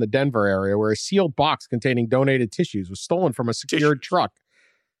occurred in the Denver area where a sealed box containing donated tissues was stolen from a secured truck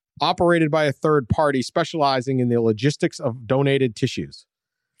operated by a third party specializing in the logistics of donated tissues.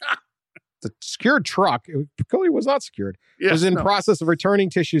 The secured truck, it clearly was not secured, was in process of returning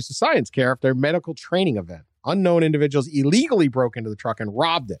tissues to Science Care after a medical training event. Unknown individuals illegally broke into the truck and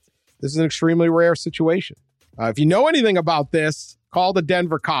robbed it. This is an extremely rare situation. If you know anything about this, call the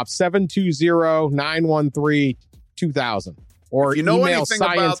Denver cops, 720-913-2000. Or email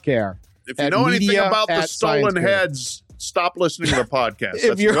Science Care. If you know anything about the stolen heads, stop listening to the podcast.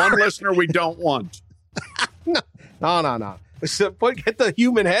 That's one listener we don't want. No. So get the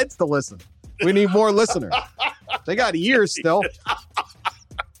human heads to listen. We need more listeners. They got ears still.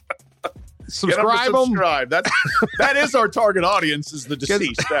 Subscribe them. That is our target audience, is the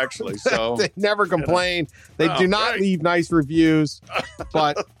deceased, actually. So they never complain. They do not leave nice reviews,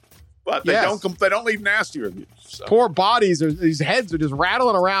 but they don't leave nasty reviews. So. Poor bodies, these heads are just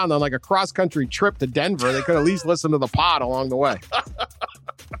rattling around on like a cross country trip to Denver. They could at least listen to the pod along the way.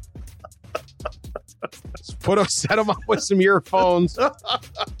 Set them up with some earphones.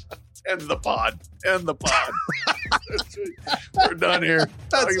 End the pod. We're done here.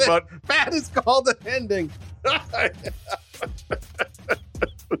 That is called an ending.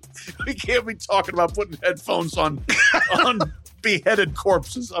 We can't be talking about putting headphones on beheaded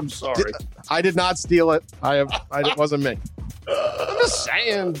corpses. I'm sorry. I did not steal it. It wasn't me. I'm just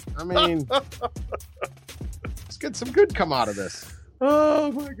saying. I mean, let's get some good come out of this.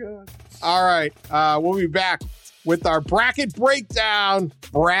 Oh my God. All right. We'll be back with our bracket breakdown.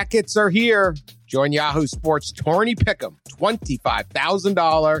 Brackets are here. Join Yahoo Sports Tourney Pick'em,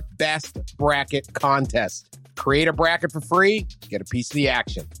 $25,000 best bracket contest. Create a bracket for free, get a piece of the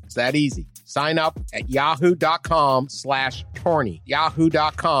action. It's that easy. Sign up at yahoo.com/tourney.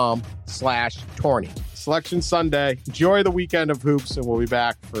 Yahoo.com/tourney. Selection Sunday. Enjoy the weekend of hoops, and we'll be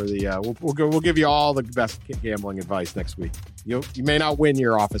back for the. We'll give you all the best gambling advice next week. You may not win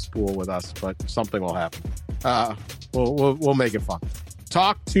your office pool with us, but something will happen. We'll make it fun.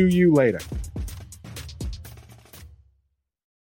 Talk to you later.